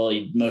sensible.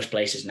 Most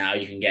places now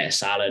you can get a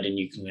salad and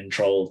you can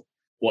control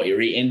what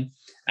you're eating.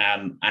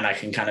 And I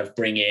can kind of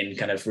bring in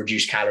kind of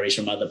reduced calories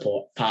from other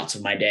parts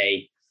of my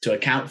day to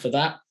account for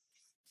that.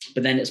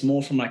 But then it's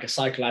more from like a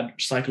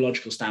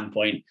psychological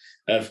standpoint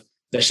of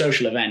the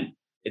social event.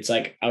 It's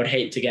like, I would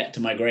hate to get to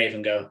my grave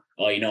and go,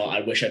 oh,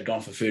 I wish I'd gone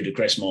for food with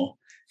Chris more.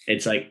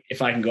 It's like,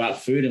 if I can go out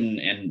for food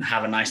and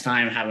have a nice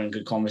time, having a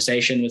good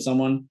conversation with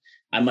someone,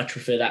 I much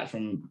prefer that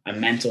from a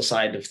mental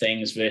side of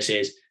things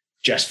versus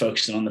just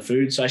focusing on the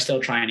food. So I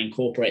still try and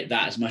incorporate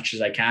that as much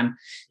as I can,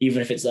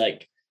 even if it's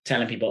like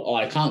telling people, oh,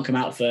 I can't come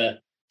out for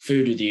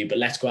food with you, but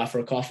let's go out for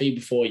a coffee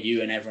before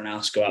you and everyone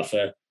else go out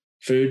for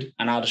food,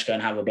 and I'll just go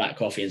and have a black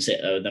coffee and sit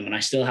there with them. And I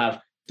still have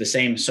the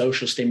same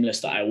social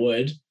stimulus that I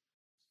would,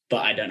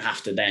 but I don't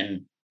have to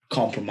then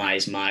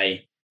compromise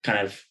my kind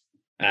of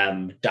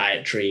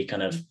dietary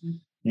kind of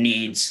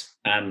needs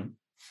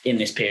in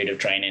this period of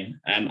training.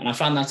 And I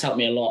found that's helped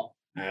me a lot.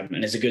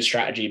 And it's a good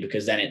strategy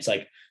because then it's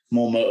like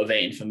more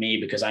motivating for me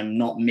because I'm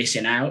not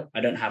missing out. I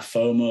don't have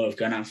FOMO of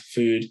going out for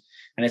food.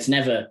 And it's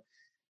never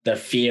the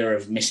fear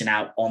of missing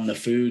out on the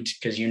food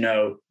because, you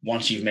know,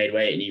 once you've made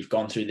weight and you've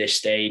gone through this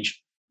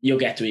stage, you'll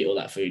get to eat all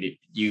that food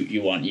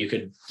you want. You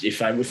could,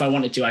 if I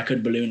wanted to, I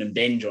could balloon and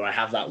binge, or I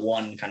have that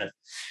one kind of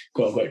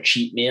quote unquote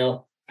cheat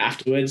meal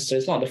afterwards. So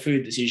it's not the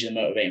food that's usually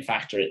the motivating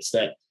factor. It's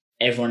that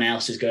everyone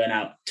else is going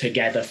out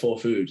together for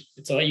food.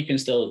 So you can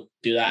still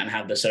do that and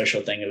have the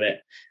social thing of it.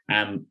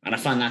 And I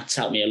find that's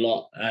helped me a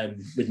lot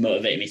with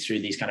motivating me through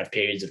these kind of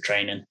periods of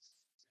training.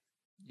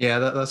 Yeah,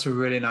 that's a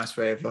really nice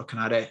way of looking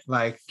at it,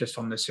 like just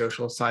from the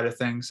social side of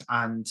things.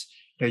 And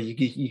you know,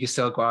 you can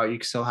still go out, you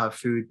can still have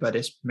food, but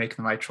it's making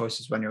the right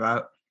choices when you're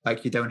out.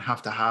 Like you don't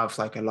have to have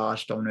like a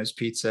large Domino's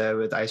pizza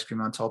with ice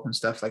cream on top and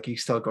stuff. Like you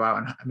still go out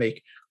and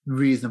make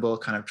reasonable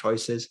kind of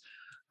choices.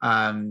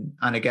 And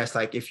I guess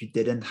like if you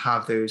didn't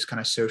have those kind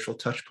of social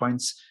touch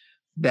points,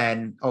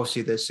 then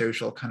obviously the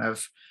social kind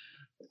of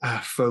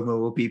FOMO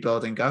will be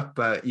building up,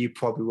 but you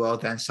probably will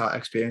then start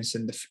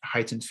experiencing the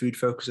heightened food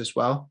focus as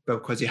well.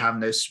 But because you're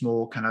having those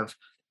small kind of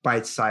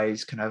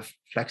bite-sized kind of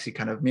flexi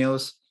kind of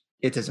meals,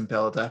 it doesn't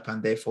build up,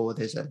 and therefore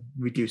there's a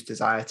reduced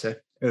desire to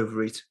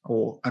overeat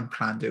or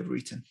unplanned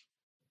overeating.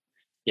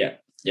 Yeah.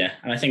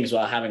 And I think as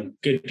well, having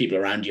good people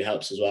around you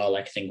helps as well.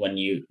 Like I think when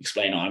you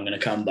explain, oh, I'm going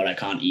to come, but I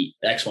can't eat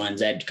X, Y, and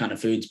Z kind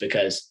of foods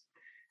because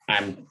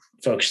I'm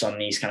focused on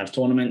these kind of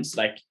tournaments.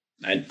 Like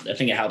I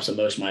think it helps that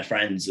most of my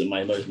friends and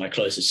my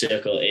closest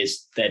circle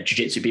is they're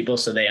jiu-jitsu people,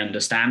 so they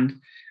understand.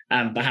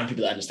 But having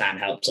people that understand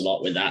helps a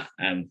lot with that.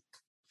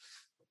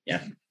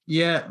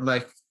 Yeah,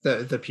 like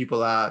the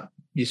people that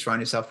you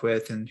surround yourself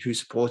with and who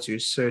support you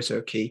is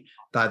so key,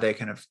 that they're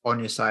kind of on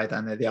your side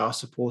and that they are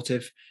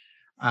supportive.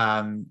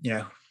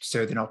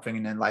 So they're not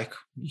bringing in like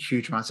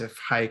huge amounts of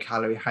high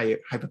calorie,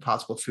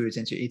 hyperpalatable foods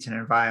into your eating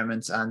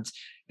environment. And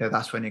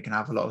that's when you can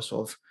have a lot of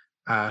sort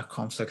of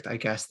conflict, I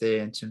guess, there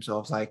in terms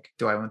of like,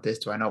 do I want this?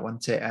 Do I not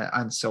want it?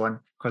 And so on,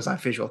 because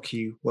that visual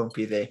cue won't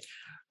be there.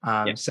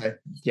 So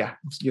yeah,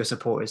 your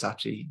support is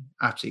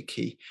absolutely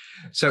key.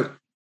 So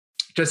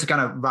just to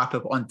kind of wrap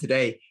up on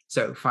today,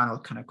 so final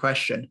kind of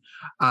question,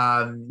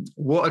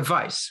 what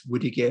advice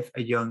would you give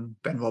a young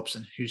Ben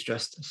Robson who's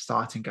just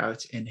starting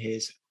out in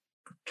his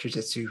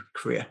jiu-jitsu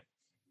career?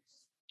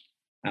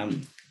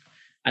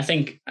 I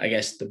think, I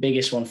guess the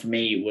biggest one for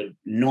me would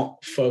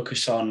not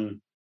focus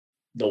on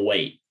the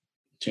weight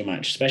too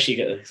much, especially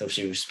because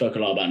obviously we've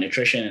spoken a lot about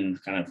nutrition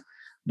and kind of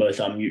both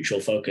our mutual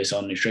focus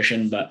on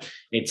nutrition, but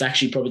it's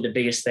actually probably the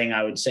biggest thing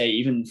I would say,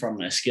 even from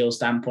a skill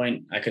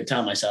standpoint. I could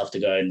tell myself to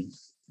go and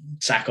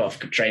sack off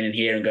training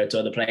here and go to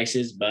other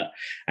places. But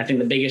I think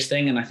the biggest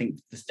thing, and I think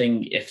the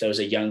thing, if there was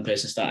a young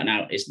person starting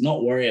out, is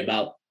not worry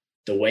about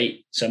the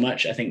weight so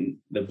much. I think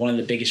one of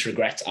the biggest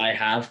regrets I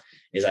have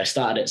is I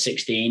started at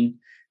 16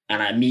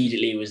 and I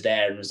immediately was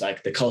there and was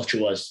like, the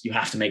culture was, you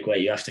have to make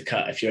weight, you have to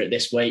cut. If you're at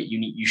this weight,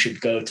 you should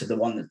go to the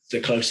one that's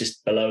the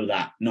closest below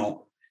that,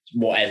 not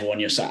whatever one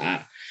you're sat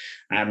at.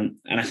 And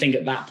I think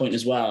at that point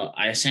as well,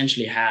 I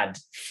essentially had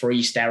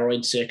free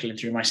steroids circling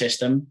through my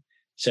system.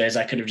 So as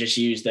I could have just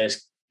used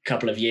those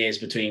couple of years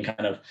between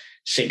kind of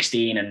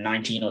 16 and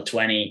 19 or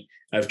 20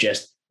 of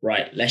just,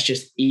 right, let's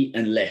just eat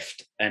and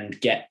lift and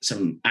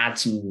add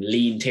some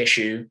lean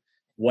tissue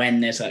when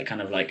there's that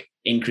kind of like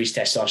increased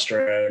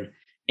testosterone,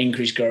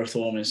 increased growth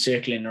hormones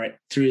circling right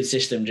through the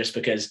system just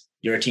because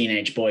you're a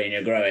teenage boy and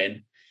you're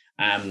growing,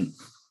 and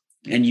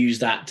use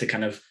that to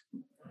kind of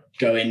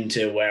go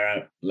into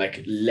where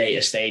like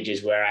later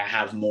stages where I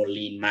have more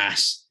lean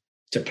mass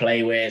to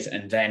play with,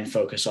 and then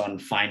focus on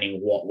finding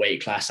what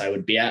weight class I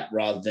would be at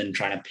rather than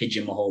trying to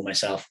pigeonhole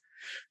myself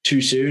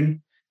too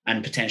soon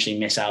and potentially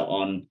miss out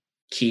on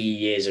key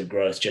years of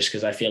growth. Just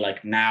because I feel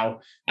like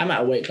now I'm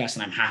at a weight class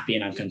and I'm happy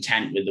and I'm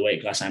content with the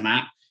weight class I'm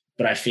at.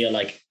 But I feel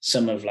like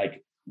some of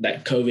like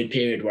that COVID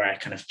period where I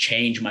kind of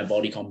changed my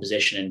body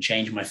composition and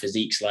changed my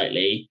physique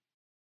slightly,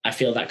 I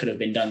feel that could have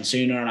been done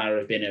sooner and I would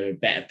have been in a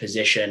better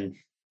position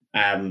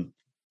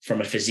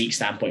from a physique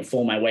standpoint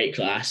for my weight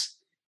class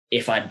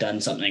if I'd done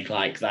something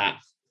like that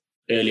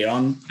earlier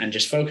on, and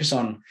just focus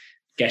on, I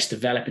guess,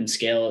 developing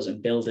skills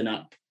and building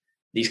up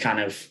these kind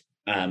of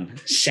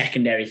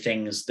secondary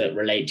things that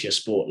relate to your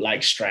sport,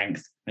 like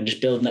strength, and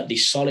just building up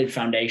these solid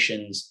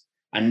foundations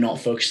and not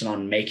focusing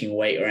on making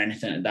weight or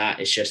anything like that.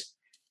 It's just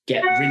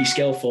get really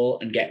skillful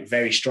and get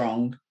very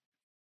strong.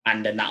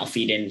 And then that'll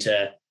feed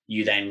into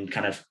you then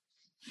kind of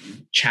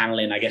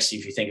channeling, I guess,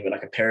 if you think of it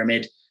like a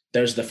pyramid,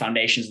 those are the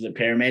foundations of the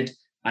pyramid.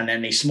 And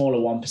then these smaller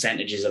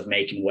 1% of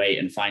making weight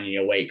and finding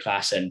your weight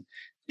class and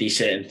these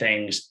certain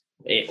things,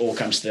 it all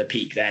comes to the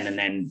peak then, and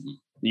then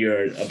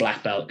you're a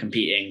black belt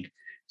competing.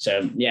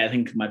 So yeah, I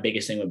think my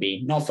biggest thing would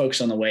be not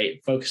focus on the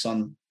weight, focus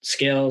on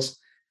skills,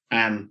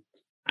 and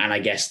I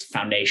guess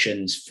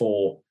foundations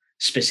for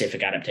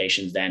specific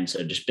adaptations then.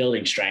 So just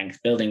building strength,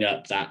 building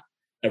up that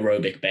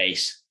aerobic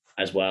base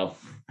as well,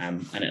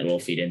 and it'll all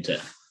feed into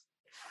it.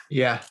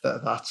 Yeah,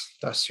 that's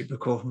super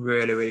cool.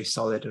 Really, really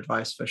solid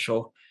advice for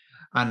sure.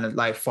 And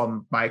like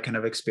from my kind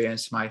of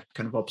experience, my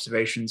kind of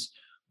observations,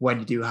 when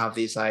you do have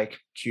these like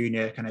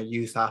junior kind of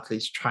youth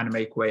athletes trying to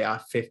make weight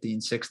at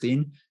 15,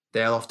 16,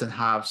 they'll often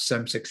have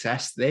some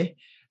success there.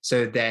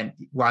 So then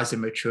as they're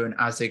maturing,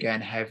 as they're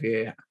getting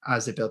heavier,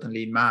 as they're building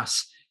lean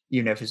mass,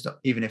 even if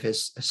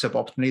it's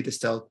suboptimally, they're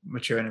still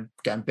maturing and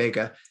getting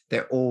bigger.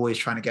 They're always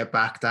trying to get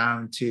back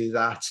down to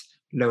that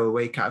lower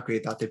weight category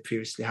that they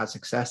previously had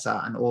success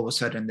at. And all of a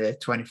sudden they're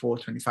 24,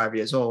 25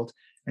 years old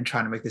and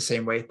trying to make the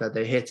same weight that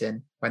they're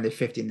hitting when they're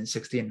 15 and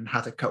 16 and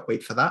had to cut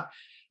weight for that.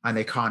 And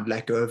they can't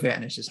let go of it.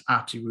 And it's just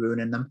absolutely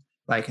ruining them,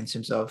 like in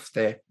terms of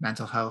their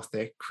mental health,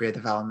 their career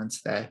development,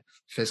 their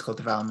physical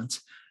development.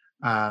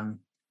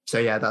 So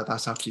yeah,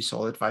 that's absolutely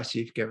solid advice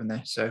you've given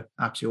there. So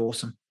absolutely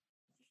awesome.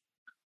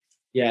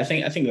 Yeah, I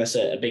think that's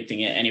a big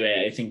thing.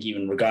 Anyway, I think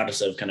even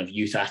regardless of kind of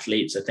youth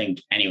athletes, I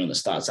think anyone that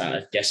starts out,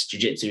 I guess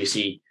jiu-jitsu, we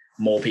see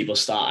more people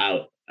start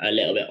out a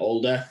little bit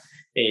older.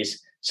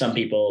 Is some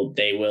people,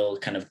 they will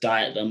kind of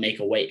diet, they'll make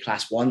a weight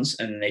class once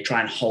and they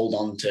try and hold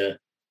on to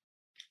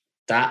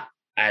that.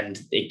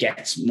 And it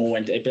gets more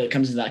into, it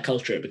comes into that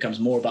culture. It becomes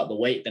more about the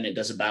weight than it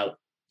does about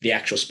the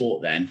actual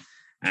sport then.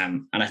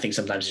 And I think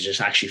sometimes you just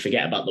actually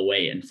forget about the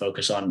weight and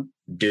focus on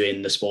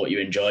doing the sport you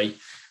enjoy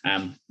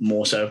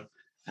more so.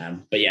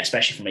 But yeah,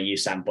 especially from a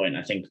youth standpoint,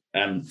 I think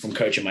from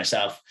coaching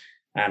myself,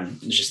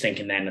 just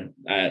thinking then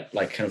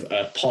like kind of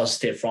a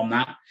positive from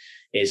that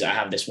is I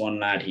have this one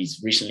lad,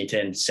 he's recently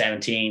turned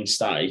 17, he's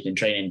been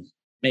training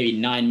maybe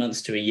 9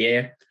 months to a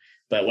year.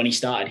 But when he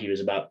started, he was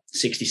about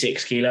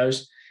 66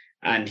 kilos.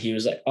 And he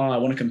was like, oh, I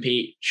want to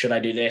compete. Should I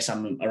do this?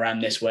 I'm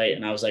around this weight.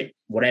 And I was like,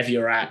 whatever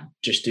you're at,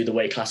 just do the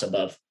weight class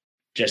above.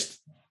 Just,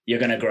 you're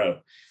going to grow.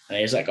 And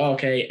he was like, oh,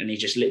 okay. And he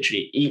just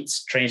literally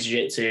eats, trains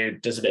jiu-jitsu,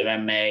 does a bit of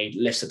MMA,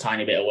 lifts a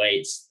tiny bit of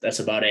weights. That's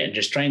about it. And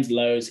just trains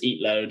loads,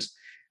 eat loads.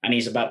 And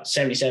he's about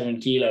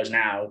 77 kilos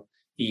now.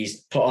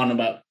 He's put on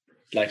about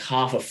like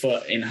half a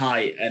foot in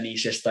height. And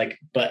he's just like,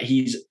 but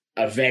he's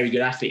a very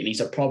good athlete. And he's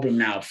a problem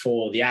now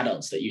for the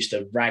adults that used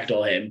to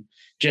ragdoll him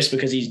just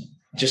because he's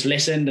just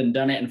listened and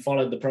done it and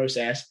followed the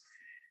process.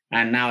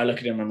 And now I look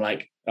at him, I'm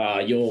like,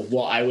 you're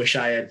what I wish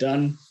I had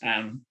done.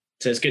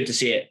 So it's good to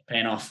see it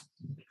paying off.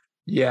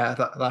 Yeah,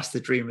 that's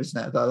the dream,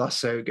 isn't it? That's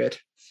so good.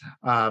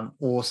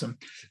 Awesome.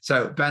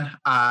 So Ben,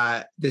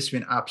 this has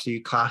been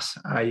absolute class.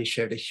 You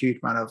shared a huge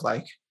amount of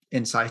like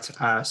insight.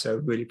 So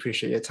really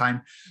appreciate your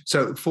time.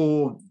 So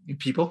for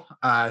people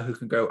who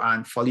can go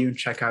and follow you and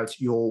check out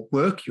your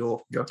work,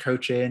 your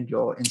coaching,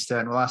 your Insta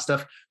and all that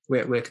stuff,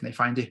 where can they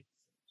find you?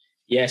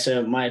 Yeah,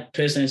 so my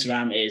personal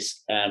Instagram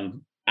is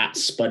at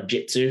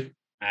Spudjitsu.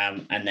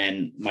 And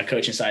then my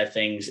coaching side of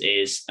things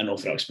is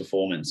Unorthodox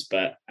Performance.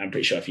 But I'm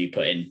pretty sure if you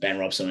put in Ben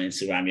Robson on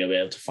Instagram, you'll be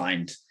able to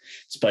find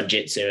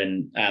Spudjitsu.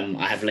 And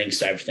I have links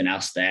to everything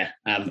else there.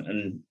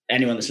 And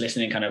anyone that's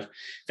listening, kind of,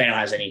 if anyone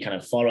has any kind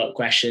of follow-up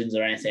questions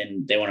or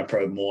anything, they want to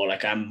probe more,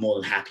 like I'm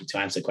more than happy to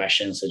answer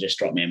questions. So just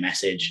drop me a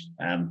message.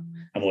 I'm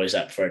always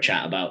up for a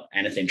chat about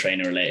anything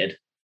trainer related.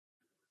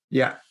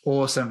 Yeah,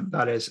 awesome.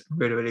 That is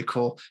really, really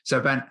cool. So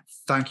Ben,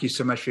 thank you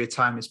so much for your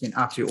time. It's been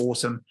absolutely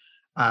awesome.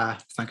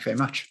 Thank you very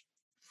much.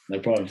 No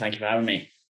problem. Thank you for having me.